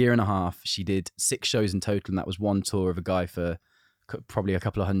them for 1.5 years. She did 6 shows in total, and that was one tour of a guy for probably a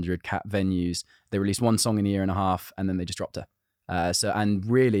couple of 100 cap venues. They released 1 song in 1.5 years, and then they just dropped her. And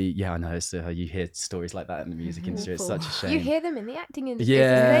really, yeah, I know. So you hear stories like that in the music industry. It's such a shame. You hear them in the acting industry.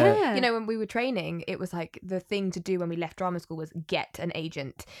 Yeah. You know, when we were training, it was like the thing to do when we left drama school was get an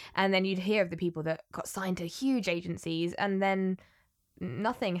agent. And then you'd hear of the people that got signed to huge agencies and then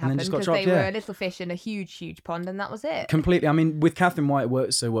nothing happened because they were a little fish in a huge, huge pond, and that was it. Completely. I mean, with Catherine White, it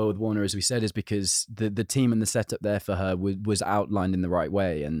worked so well with Warner, as we said, is because the team and the setup there for her was outlined in the right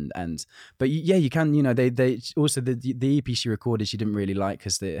way. But yeah, you can, you know, they also the EP she recorded, she didn't really like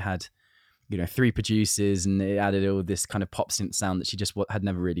because it had, you know, 3 producers and it added all this kind of pop synth sound that she just had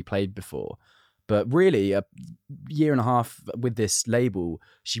never really played before. But really, 1.5 years with this label,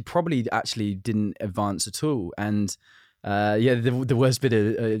 she probably actually didn't advance at all. And the worst bit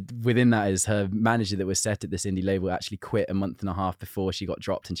within that is her manager that was set at this indie label actually quit 1.5 months before she got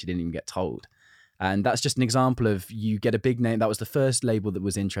dropped, and she didn't even get told. And that's just an example of, you get a big name. That was the first label that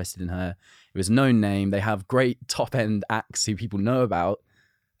was interested in her. It was a known name. They have great top end acts who people know about.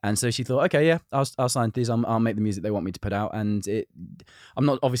 And so she thought, okay, yeah, I'll sign to these. I'll make the music they want me to put out. And I'm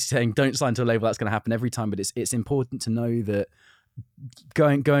not obviously saying don't sign to a label. That's going to happen every time. But it's important to know that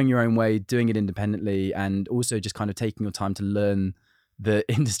going your own way, doing it independently, and also just kind of taking your time to learn the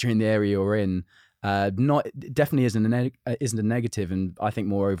industry in the area you're in, definitely isn't a negative, and I think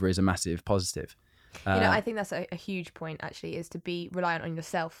moreover is a massive positive. I think that's a huge point, actually, is to be reliant on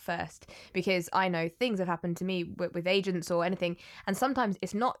yourself first, because I know things have happened to me with agents or anything, and sometimes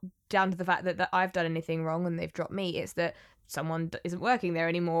it's not down to the fact that I've done anything wrong and they've dropped me. It's that someone isn't working there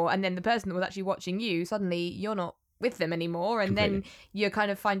anymore, and then the person that was actually watching you, suddenly you're not with them anymore, and Completely. then you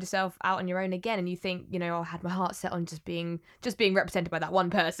kind of find yourself out on your own again, and you think, I had my heart set on just being represented by that one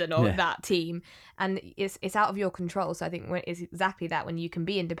person or that team, and it's out of your control. So I think it's exactly that, when you can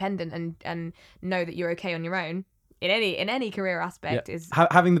be independent and know that you're okay on your own in any career aspect. Is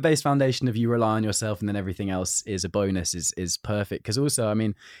having the base foundation of you rely on yourself, and then everything else is a bonus is perfect. Because also, I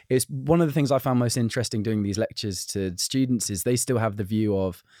mean, it's one of the things I found most interesting doing these lectures to students is they still have the view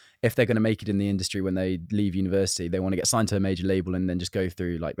of, if they're going to make it in the industry when they leave university, they want to get signed to a major label and then just go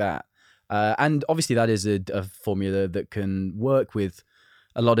through like that. And obviously that is a formula that can work with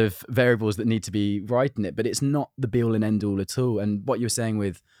a lot of variables that need to be right in it, but it's not the be all and end all at all. And what you're saying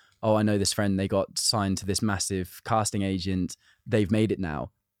with, oh, I know this friend, they got signed to this massive casting agent, they've made it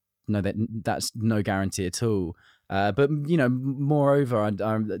now. No, that's no guarantee at all. But, moreover,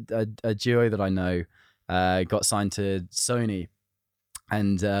 a duo that I know got signed to Sony.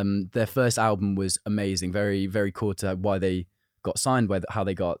 And their first album was amazing, very, very core to why they got signed, how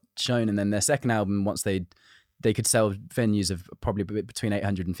they got shown. And then their second album, once they could sell venues of probably between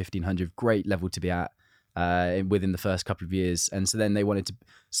 800 and 1,500, great level to be at within the first couple of years. And so then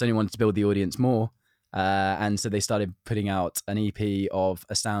Sony wanted to build the audience more. And so they started putting out an EP of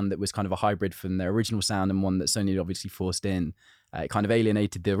a sound that was kind of a hybrid from their original sound, and one that Sony had obviously forced in. It kind of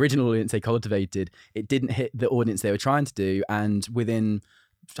alienated the original audience they cultivated. It didn't hit the audience they were trying to do. And within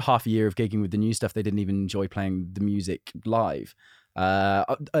half a year of gigging with the new stuff, they didn't even enjoy playing the music live.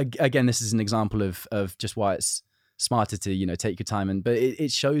 Again, this is an example of just why it's smarter to, take your time. But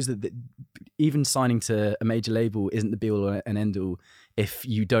it shows that even signing to a major label isn't the be all and end all if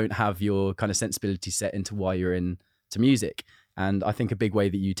you don't have your kind of sensibility set into why you're into music. And I think a big way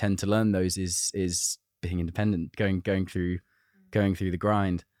that you tend to learn those is being independent, going through the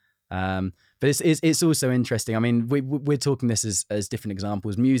grind. But it's also interesting. I mean, we're talking this as different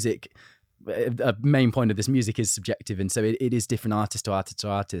examples. Music, a main point of this, music is subjective, and so it is different artist to artist to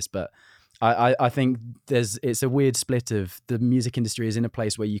artist. But I think it's a weird split of the music industry is in a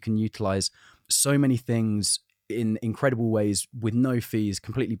place where you can utilize so many things in incredible ways with no fees,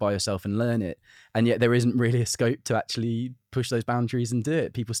 completely by yourself, and learn it. And yet there isn't really a scope to actually push those boundaries and do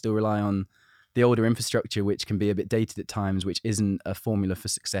it. People still rely on the older infrastructure, which can be a bit dated at times, which isn't a formula for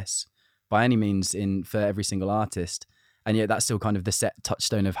success by any means for every single artist. And yet that's still kind of the set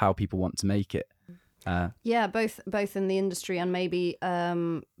touchstone of how people want to make it. Both in the industry and maybe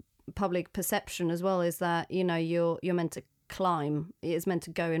public perception as well, is that, you're meant to climb. It's meant to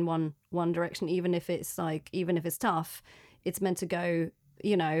go in one direction, even if it's tough. It's meant to go,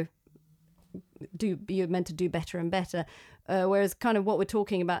 you're meant to do better and better. Whereas kind of what we're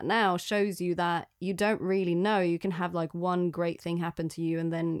talking about now shows you that you don't really know. You can have like one great thing happen to you,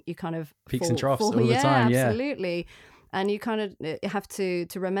 and then you kind of peaks and troughs all the time. Yeah, absolutely. And you kind of have to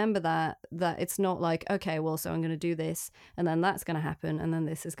remember that it's not like, okay, well, so I'm going to do this, and then that's going to happen, and then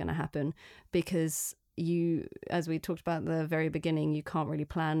this is going to happen, because you, as we talked about at the very beginning, you can't really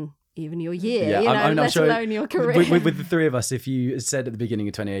plan even your year, let alone your career. With the three of us, if you said at the beginning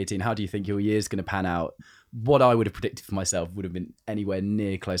of 2018, how do you think your year's going to pan out? What I would have predicted for myself would have been anywhere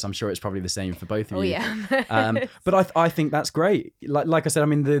near close. I'm sure it's probably the same for both of you. Yeah. But I think that's great. Like I said, I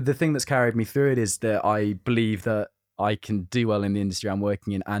mean, the thing that's carried me through it is that I believe that I can do well in the industry I'm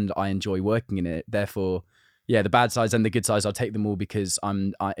working in, and I enjoy working in it. Therefore, the bad sides and the good sides, I'll take them all, because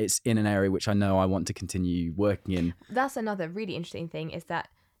it's in an area which I know I want to continue working in. That's another really interesting thing, is that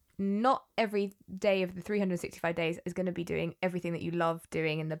not every day of the 365 days is going to be doing everything that you love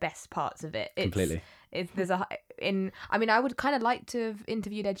doing and the best parts of it. Completely. I would kind of like to have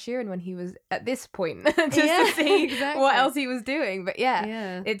interviewed Ed Sheeran when he was at this point, just to see exactly what else he was doing. But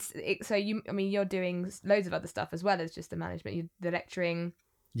so you're doing loads of other stuff as well as just the management, the lecturing.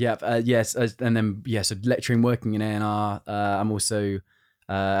 Yes, and then so lecturing, working in A&R. I'm also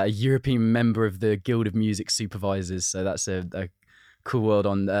a European member of the Guild of Music Supervisors, so that's a cool world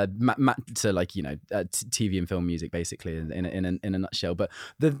on to like, you know, TV and film music, basically, in a nutshell. But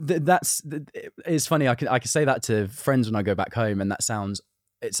it's funny. I can say that to friends when I go back home, and it sounds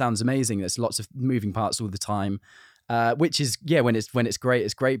amazing. There's lots of moving parts all the time, which is, yeah, when it's great,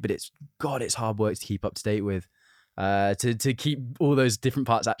 it's great. But it's hard work to keep up to date with, to keep all those different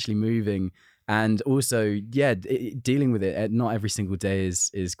parts actually moving. And also, yeah, dealing with it. Not every single day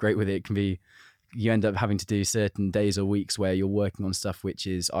is great with it. It can be, you end up having to do certain days or weeks where you're working on stuff which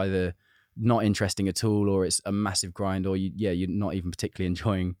is either not interesting at all, or it's a massive grind, or you're not even particularly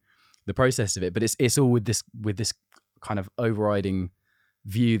enjoying the process of it. But it's all with this kind of overriding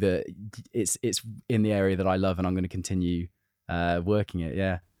view that it's in the area that I love, and I'm going to continue working it.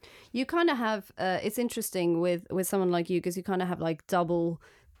 Yeah. You kind of have. It's interesting with someone like you, because you kind of have like double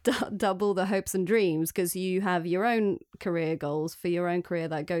the hopes and dreams, because you have your own career goals for your own career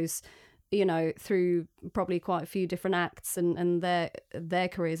that goes, you know, through probably quite a few different acts and their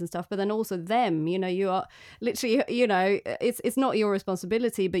careers and stuff. But then also them, you know, you are literally, you know, it's not your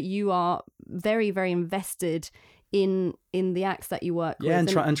responsibility, but you are very, very invested in the acts that you work with. And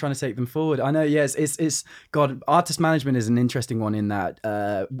trying to take them forward. I know, yes, it's God, artist management is an interesting one in that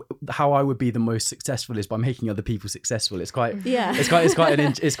how I would be the most successful is by making other people successful. It's quite it's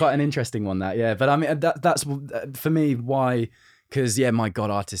quite an interesting one, that, yeah. But I mean, that's for me why. Because, yeah, my God,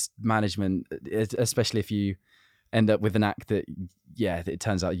 artist management, especially if you end up with an act that, yeah, it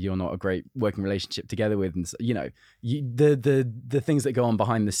turns out you're not a great working relationship together with. And, you know, the things that go on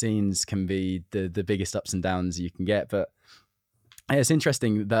behind the scenes can be the biggest ups and downs you can get. But it's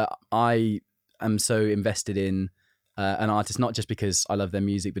interesting that I am so invested in an artist, not just because I love their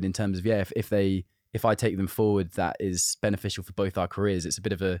music, but in terms of, yeah, if I take them forward, that is beneficial for both our careers. It's a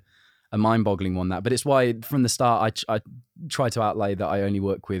bit of a mind-boggling one, that, but it's why from the start I try to outlay that I only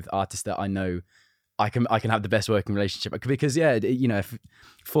work with artists that I know I can have the best working relationship, because, yeah, you know, if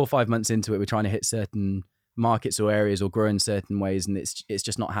 4 or 5 months into it we're trying to hit certain markets or areas or grow in certain ways, and it's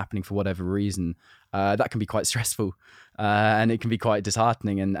just not happening for whatever reason, that can be quite stressful, and it can be quite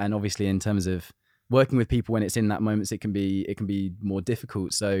disheartening, and obviously in terms of working with people when it's in that moments, it can be more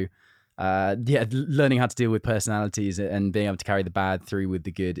difficult. So yeah, learning how to deal with personalities and being able to carry the bad through with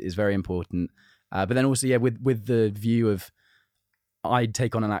the good is very important. But then also, yeah, with the view of I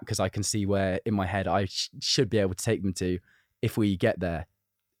take on an act because I can see where in my head I should be able to take them to. If we get there,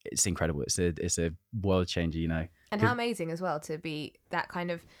 it's incredible. It's a world changer, you know. And how amazing as well to be that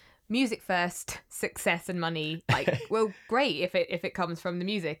kind of music first, success and money. Like, well, great if it comes from the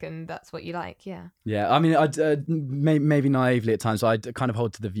music and that's what you like. Yeah. Yeah. I mean, I'd maybe naively at times, I'd kind of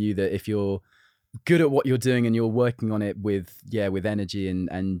hold to the view that if you're good at what you're doing and you're working on it with energy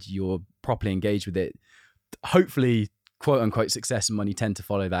and you're properly engaged with it, hopefully, quote unquote, success and money tend to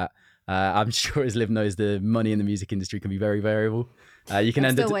follow that. I'm sure, as Liv knows, the money in the music industry can be very variable. You can I'm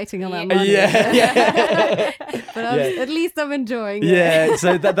end still up waiting on that money. Yeah. But at least I'm enjoying it. Yeah,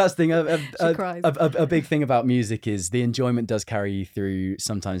 so that's the thing. Cries. A big thing about music is the enjoyment does carry you through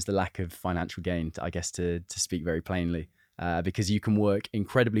sometimes the lack of financial gain, I guess, to speak very plainly. Because you can work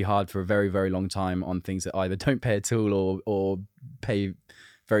incredibly hard for a very, very long time on things that either don't pay at all or pay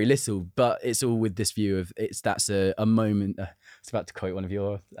very little, but it's all with this view of that's a moment. It's about to quote one of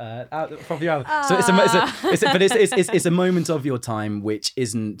your from your album. So it's a moment of your time which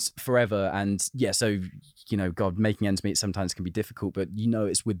isn't forever, and yeah. So you know, God, making ends meet sometimes can be difficult, but you know,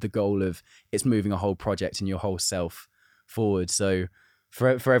 it's with the goal of it's moving a whole project and your whole self forward. So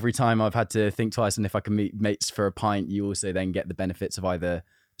for every time I've had to think twice, and if I can meet mates for a pint, you also then get the benefits of either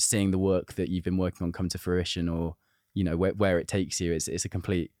seeing the work that you've been working on come to fruition, or you know where it takes you. It's a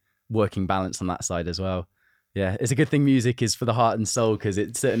complete working balance on that side as well. Yeah, it's a good thing music is for the heart and soul, because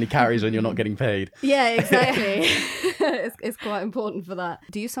it certainly carries when you're not getting paid. Yeah, exactly. It's quite important for that.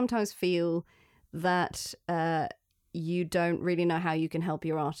 Do you sometimes feel that you don't really know how you can help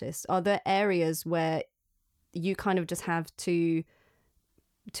your artists? Are there areas where you kind of just have to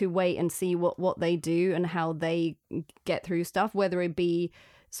wait and see what they do and how they get through stuff, whether it be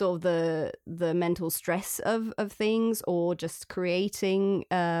sort of the mental stress of things, or just creating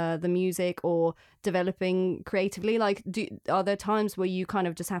the music or developing creatively? Like, are there times where you kind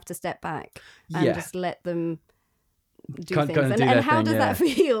of just have to step back and just let them do things? And how does that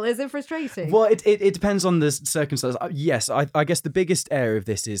feel? Is it frustrating? Well, it depends on the circumstances. Yes, I guess the biggest area of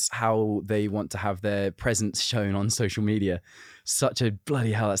this is how they want to have their presence shown on social media. Such a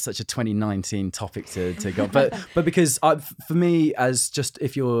bloody hell, that's such a 2019 topic to go. But because for me, as just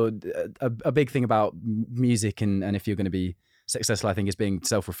if you're a big thing about music and if you're going to be successful, I think is being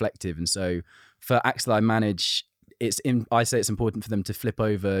self-reflective. And so for acts that I manage, I say it's important for them to flip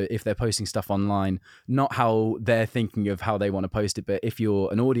over if they're posting stuff online, not how they're thinking of how they want to post it, but if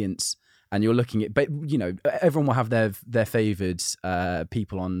you're an audience and you're looking at, but you know, everyone will have their favored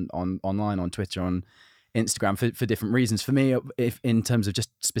people on online, on Twitter, on Instagram for different reasons. For me, if in terms of just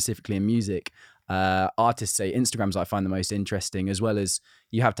specifically in music, artists say Instagrams I find the most interesting, as well as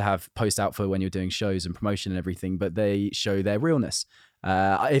you have to have posts out for when you're doing shows and promotion and everything, but they show their realness.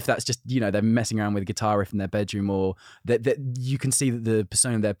 If that's just, you know, they're messing around with a guitar riff in their bedroom, or that you can see that the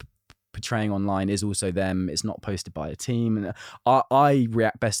persona they're portraying online is also them. It's not posted by a team. And I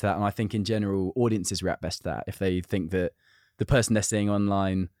react best to that, and I think in general audiences react best to that if they think that the person they're seeing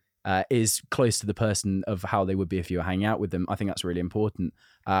online is close to the person of how they would be if you were hanging out with them. I think that's really important.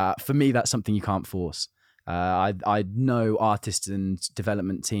 For me, that's something you can't force. I know artists and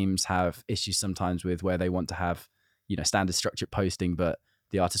development teams have issues sometimes with where they want to have, you know, standard structured posting, but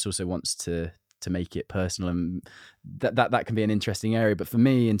the artist also wants to make it personal, and that can be an interesting area. But for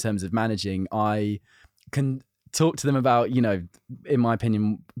me, in terms of managing, I can talk to them about, you know, in my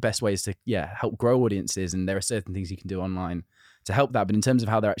opinion, best ways to help grow audiences, and there are certain things you can do online to help that. But in terms of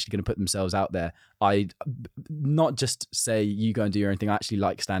how they're actually going to put themselves out there, I not just say you go and do your own thing. I actually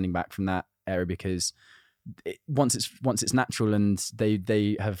like standing back from that area, because once it's natural and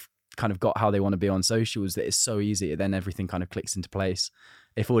they have kind of got how they want to be on socials, that it's so easy, then everything kind of clicks into place.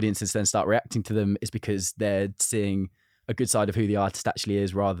 If audiences then start reacting to them, it's because they're seeing a good side of who the artist actually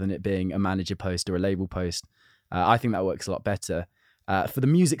is, rather than it being a manager post or a label post. I think that works a lot better. For the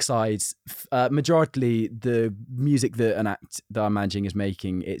music side, majority the music that an act that I'm managing is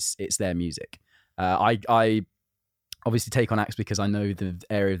making, it's their music. I obviously take on acts because I know the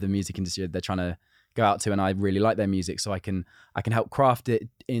area of the music industry they're trying to go out to, and I really like their music, so I can help craft it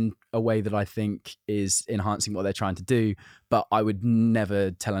in a way that I think is enhancing what they're trying to do. But I would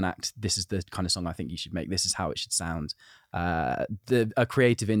never tell an act, this is the kind of song I think you should make, this is how it should sound. A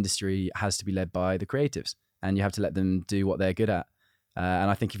creative industry has to be led by the creatives, and you have to let them do what they're good at. And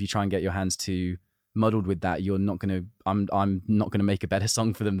I think if you try and get your hands too muddled with that, you're not going to. I'm not going to make a better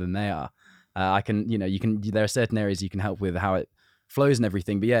song for them than they are. I can, you know, you can. There are certain areas you can help with how it flows and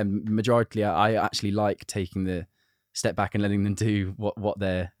everything, but yeah, majority I actually like taking the step back and letting them do what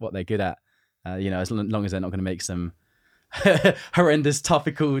they're good at. You know, as long as they're not going to make some horrendous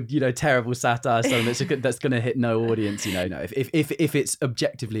topical, you know, terrible satire song that's going to hit no audience. You know, if it's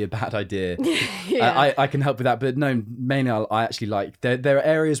objectively a bad idea, I can help with that. But no, mainly I actually like there are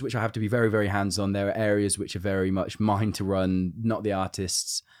areas which I have to be very, very hands on. There are areas which are very much mine to run, not the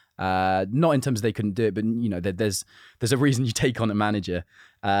artists'. Not in terms of they couldn't do it, but you know, there's a reason you take on a manager.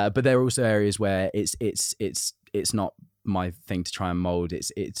 But there are also areas where it's not my thing to try and mold.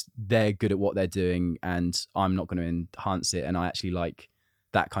 It's they're good at what they're doing, and I'm not going to enhance it. And I actually like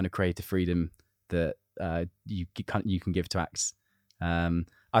that kind of creative freedom that you can give to acts.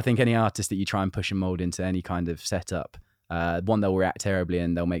 I think any artist that you try and push and mold into any kind of setup, one, they'll react terribly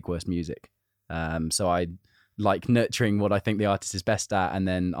and they'll make worse music. So I like nurturing what I think the artist is best at, and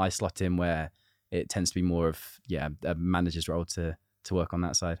then I slot in where it tends to be more of a manager's role to work on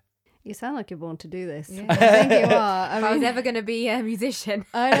that side. You sound like you're born to do this. Yeah. I think you are. I was ever going to be a musician.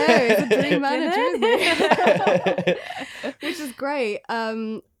 I know, it's a dream manager, isn't it? Which is great.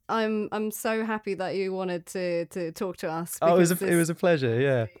 I'm so happy that you wanted to talk to us. Oh, it was a pleasure.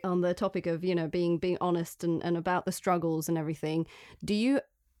 Yeah. On the topic of, you know, being honest and about the struggles and everything. Do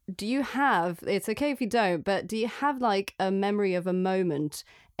you have, it's okay if you don't, but do you have like a memory of a moment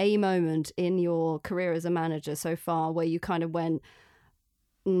in your career as a manager so far where you kind of went,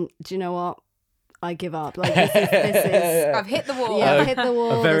 do you know what? I give up. Like this is I've hit the wall. Yeah, I've hit the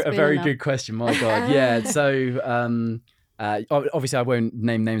wall. A very good question. My God. Yeah. So obviously I won't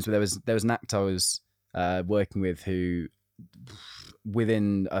name names, but there was an act I was working with who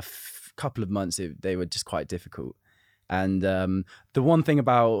within a couple of months they were just quite difficult. And the one thing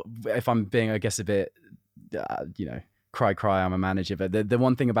about, if I'm being, I guess, a bit, cry, I'm a manager, but the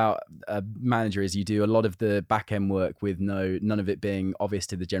one thing about a manager is you do a lot of the back end work with none of it being obvious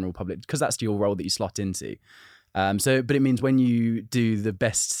to the general public, because that's your role that you slot into. But it means when you do the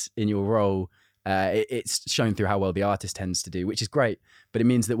best in your role, it's shown through how well the artist tends to do, which is great. But it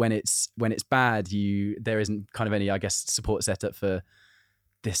means that when it's bad, there isn't kind of any, I guess, support set up for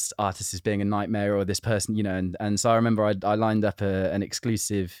this artist is being a nightmare or this person, you know. And so I remember I lined up an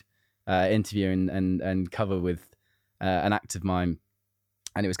exclusive interview and cover with an act of mine,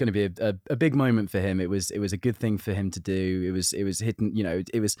 and it was going to be a big moment for him. It was a good thing for him to do. It was hidden, you know.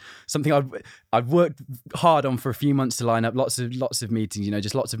 It was something I'd worked hard on for a few months to line up. Lots of meetings, you know,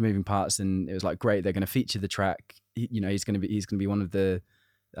 just lots of moving parts. And it was like, great, they're going to feature the track. He's going to be one of the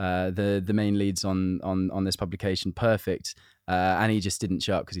the main leads on this publication, perfect, and he just didn't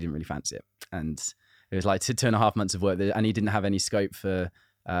show up because he didn't really fancy it, and it was like 2.5 months of work there, and he didn't have any scope for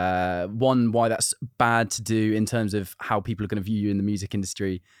one, why that's bad to do in terms of how people are going to view you in the music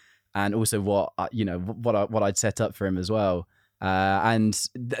industry, and also what I'd set up for him as well, and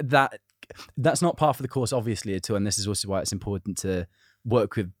that's not part of the course obviously at all, and this is also why it's important to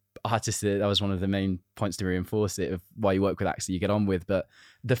work with artists. That was one of the main points to reinforce it, of why you work with acts that you get on with. But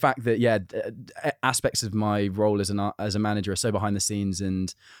the fact that aspects of my role as a manager are so behind the scenes,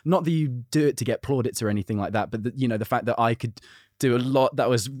 and not that you do it to get plaudits or anything like that, but the fact that I could do a lot that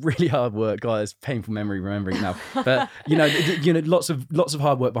was really hard work. God, it's painful memory remembering it now. But lots of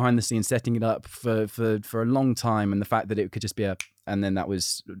hard work behind the scenes, setting it up for a long time, and the fact that it could just be and then that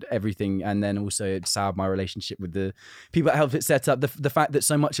was everything. And then also it soured my relationship with the people that helped it set up. The fact that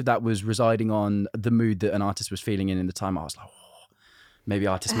so much of that was residing on the mood that an artist was feeling in the time, I was like, maybe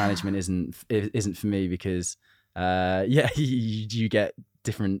artist management isn't for me, because you get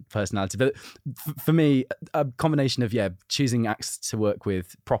different personality. But for me, a combination of choosing acts to work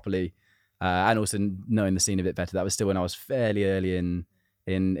with properly, and also knowing the scene a bit better. That was still when I was fairly early in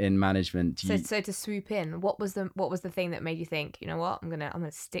management. So to swoop in, what was the thing that made you think, you know what, I'm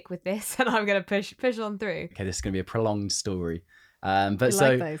gonna stick with this and I'm gonna push on through? Okay, this is gonna be a prolonged story. So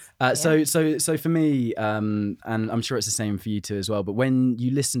for me, and I'm sure it's the same for you too as well, but when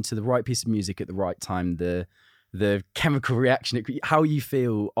you listen to the right piece of music at the right time, the chemical reaction, how you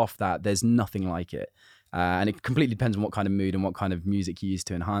feel off that, there's nothing like it. And it completely depends on what kind of mood and what kind of music you use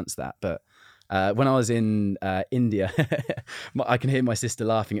to enhance that. But when I was in India, I can hear my sister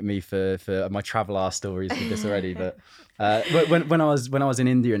laughing at me for my travel R stories with this already. But when I was in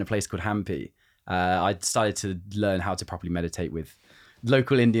India in a place called Hampi, I started to learn how to properly meditate with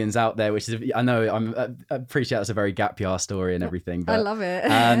local Indians out there, which is, I know, I appreciate that's a very gap year story and everything. But, I love it.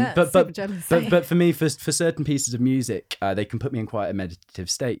 But for me, for certain pieces of music, they can put me in quite a meditative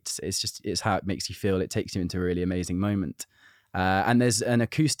state. It's how it makes you feel. It takes you into a really amazing moment. And there's an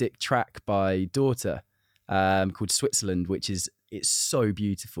acoustic track by Daughter called Switzerland, it's so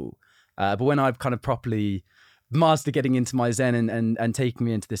beautiful. But when I've kind of properly mastered getting into my Zen and taking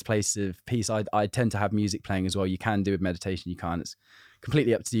me into this place of peace, I tend to have music playing as well. You can do with meditation, you can't. It's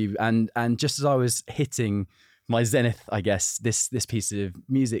completely up to you. And just as I was hitting my zenith, I guess, this piece of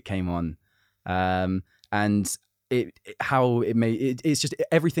music came on, and it's just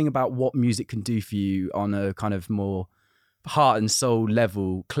everything about what music can do for you on a kind of more heart and soul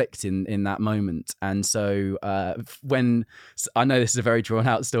level clicked in that moment. And so when I know this is a very drawn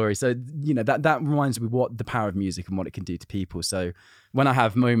out story, so that reminds me what the power of music and what it can do to people. So when I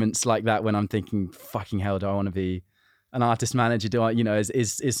have moments like that, when I'm thinking, fucking hell, do I want to be an artist manager? Do I,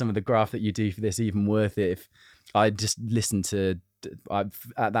 is some of the graph that you do for this even worth it? If I just listened to,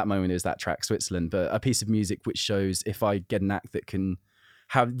 at that moment it was that track Switzerland, but a piece of music which shows if I get an act that can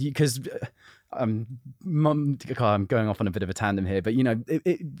have, because I'm going off on a bit of a tandem here, but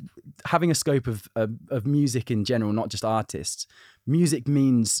having a scope of music in general, not just artists. Music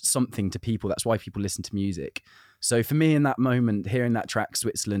means something to people. That's why people listen to music. So for me, in that moment, hearing that track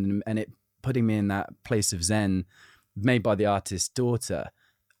Switzerland and it putting me in that place of Zen, made by the artist Daughter,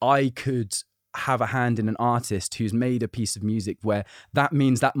 I could have a hand in an artist who's made a piece of music where that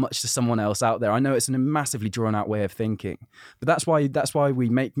means that much to someone else out there. I know it's a massively drawn out way of thinking, but that's why we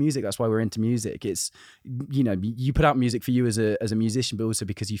make music. That's why we're into music. It's, you put out music for you as a musician, but also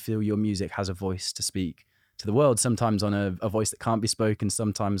because you feel your music has a voice to speak to the world, sometimes on a voice that can't be spoken,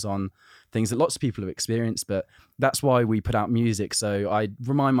 sometimes on things that lots of people have experienced, but that's why we put out music. So I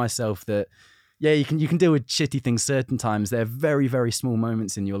remind myself that, you can deal with shitty things certain times. They're very, very small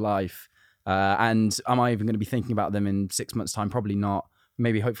moments in your life. And am I even going to be thinking about them in 6 months' time? Probably not.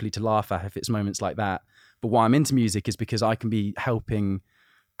 Maybe hopefully to laugh at if it's moments like that. But why I'm into music is because I can be helping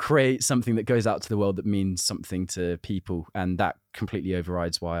create something that goes out to the world that means something to people. And that completely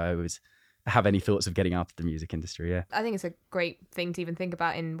overrides why I would have any thoughts of getting out of the music industry. Yeah. I think it's a great thing to even think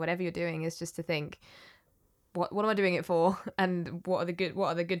about in whatever you're doing, is just to think, what am I doing it for, and what are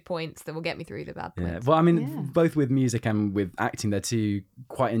the good points that will get me through the bad points? Yeah. Well, I mean, both with music and with acting, they're two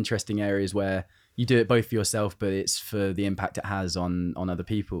quite interesting areas where you do it both for yourself, but it's for the impact it has on other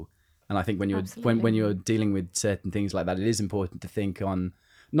people. And I think when you're dealing with certain things like that, it is important to think on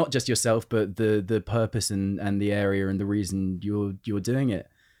not just yourself, but the purpose and the area and the reason you're doing it.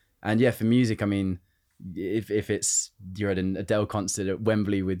 And for music, I mean, if it's you're at an Adele concert at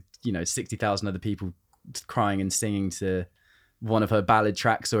Wembley with 60,000 other people crying and singing to one of her ballad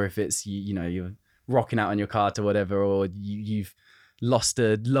tracks, or if it's you're rocking out in your car to whatever, or you've lost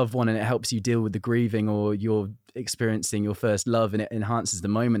a loved one and it helps you deal with the grieving, or you're experiencing your first love and it enhances the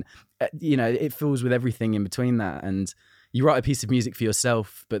moment. It fills with everything in between that. And you write a piece of music for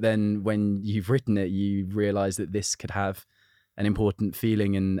yourself, but then when you've written it, you realize that this could have an important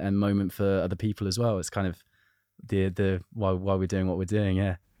feeling and moment for other people as well. It's kind of the why we're doing what we're doing.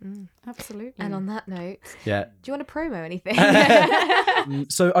 Yeah. Absolutely. And on that note, do you want to promo anything?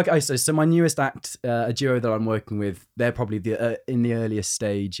 So my newest act, a duo that I'm working with, they're probably in the earliest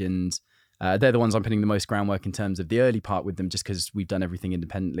stage, and they're the ones I'm putting the most groundwork in terms of the early part with them, just because we've done everything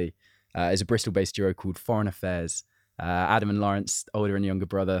independently. Is a Bristol-based duo called Foreign Affairs. Adam and Lawrence, older and younger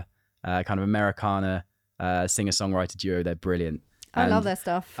brother, kind of Americana singer-songwriter duo. They're brilliant. I love their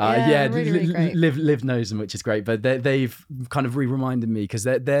stuff. Really great. Liv knows them, which is great. But they've kind of reminded me, because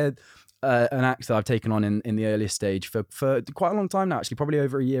they're an act that I've taken on in the earliest stage for quite a long time now, actually, probably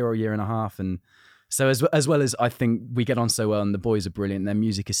over a year or a year and a half. And so as well as I think we get on so well, and the boys are brilliant, their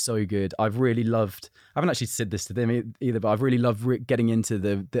music is so good. I haven't actually said this to them either, but I've really loved getting into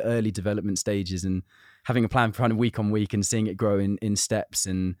the early development stages and having a plan for kind of week on week and seeing it grow in steps,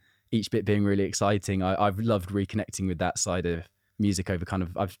 and each bit being really exciting. I've loved reconnecting with that side of music over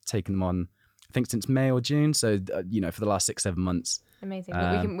I've taken them on, I think, since May or June. So, for the last 6-7 months.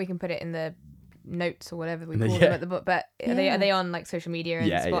 Amazing. We can put it in the notes or whatever we call them at the book. But are they on like social media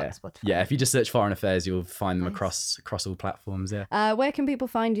and Spotify? Yeah, if you just search Foreign Affairs, you'll find them across all platforms. Yeah. Where can people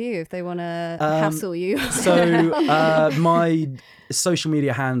find you if they want to hassle you? So my social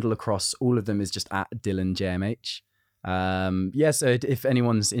media handle across all of them is just @DylanJMH. So if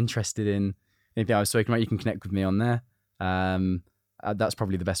anyone's interested in anything I was talking about, you can connect with me on there. That's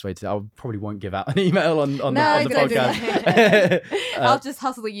probably the best way to. I probably won't give out an email on the podcast. I'll just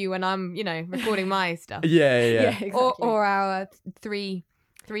hustle at you when I'm, recording my stuff. Yeah. Exactly. Or our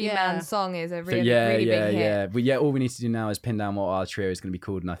three-man song is a really big hit. Yeah. But all we need to do now is pin down what our trio is going to be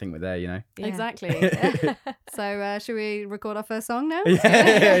called, and I think we're there. Yeah. Exactly. So should we record our first song now?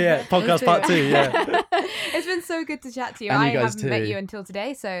 Yeah. Podcast part 2. Yeah. It's been so good to chat to you. And I you guys haven't too. met you until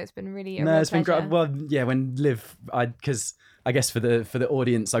today, so it's been really a No, real it's been pleasure. great. Well, yeah, when Liv, because I guess for the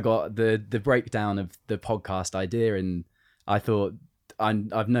audience, I got the breakdown of the podcast idea, and I thought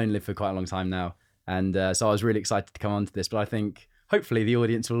I've known Liv for quite a long time now, and so I was really excited to come onto this. But I think hopefully the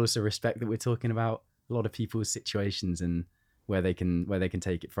audience will also respect that we're talking about a lot of people's situations and where they can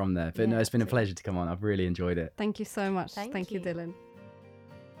take it from there. But no, it's been a pleasure to come on. I've really enjoyed it. Thank you so much. Thank you, you. Dylan.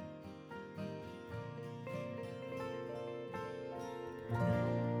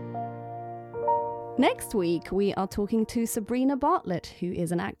 Next week, we are talking to Sabrina Bartlett, who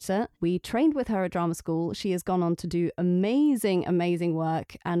is an actor. We trained with her at drama school. She has gone on to do amazing, amazing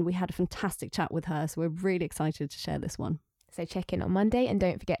work, and we had a fantastic chat with her, so we're really excited to share this one. So check in on Monday, and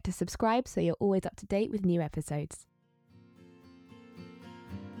don't forget to subscribe so you're always up to date with new episodes.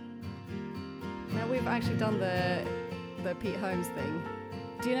 Now, we've actually done the Pete Holmes thing.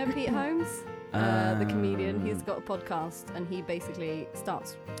 Do you know Pete Holmes? The comedian. He's got a podcast, and he basically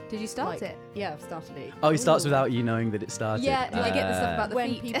starts. Did you start it? Yeah, I've started it. Oh, he starts without you knowing that it started. Yeah, did I get the stuff about the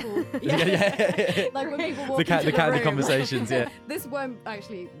when feet? people, Like when people walk the into the candid room. conversations. Yeah. This won't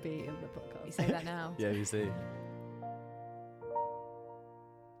actually be in the podcast. You say that now. Yeah, you see.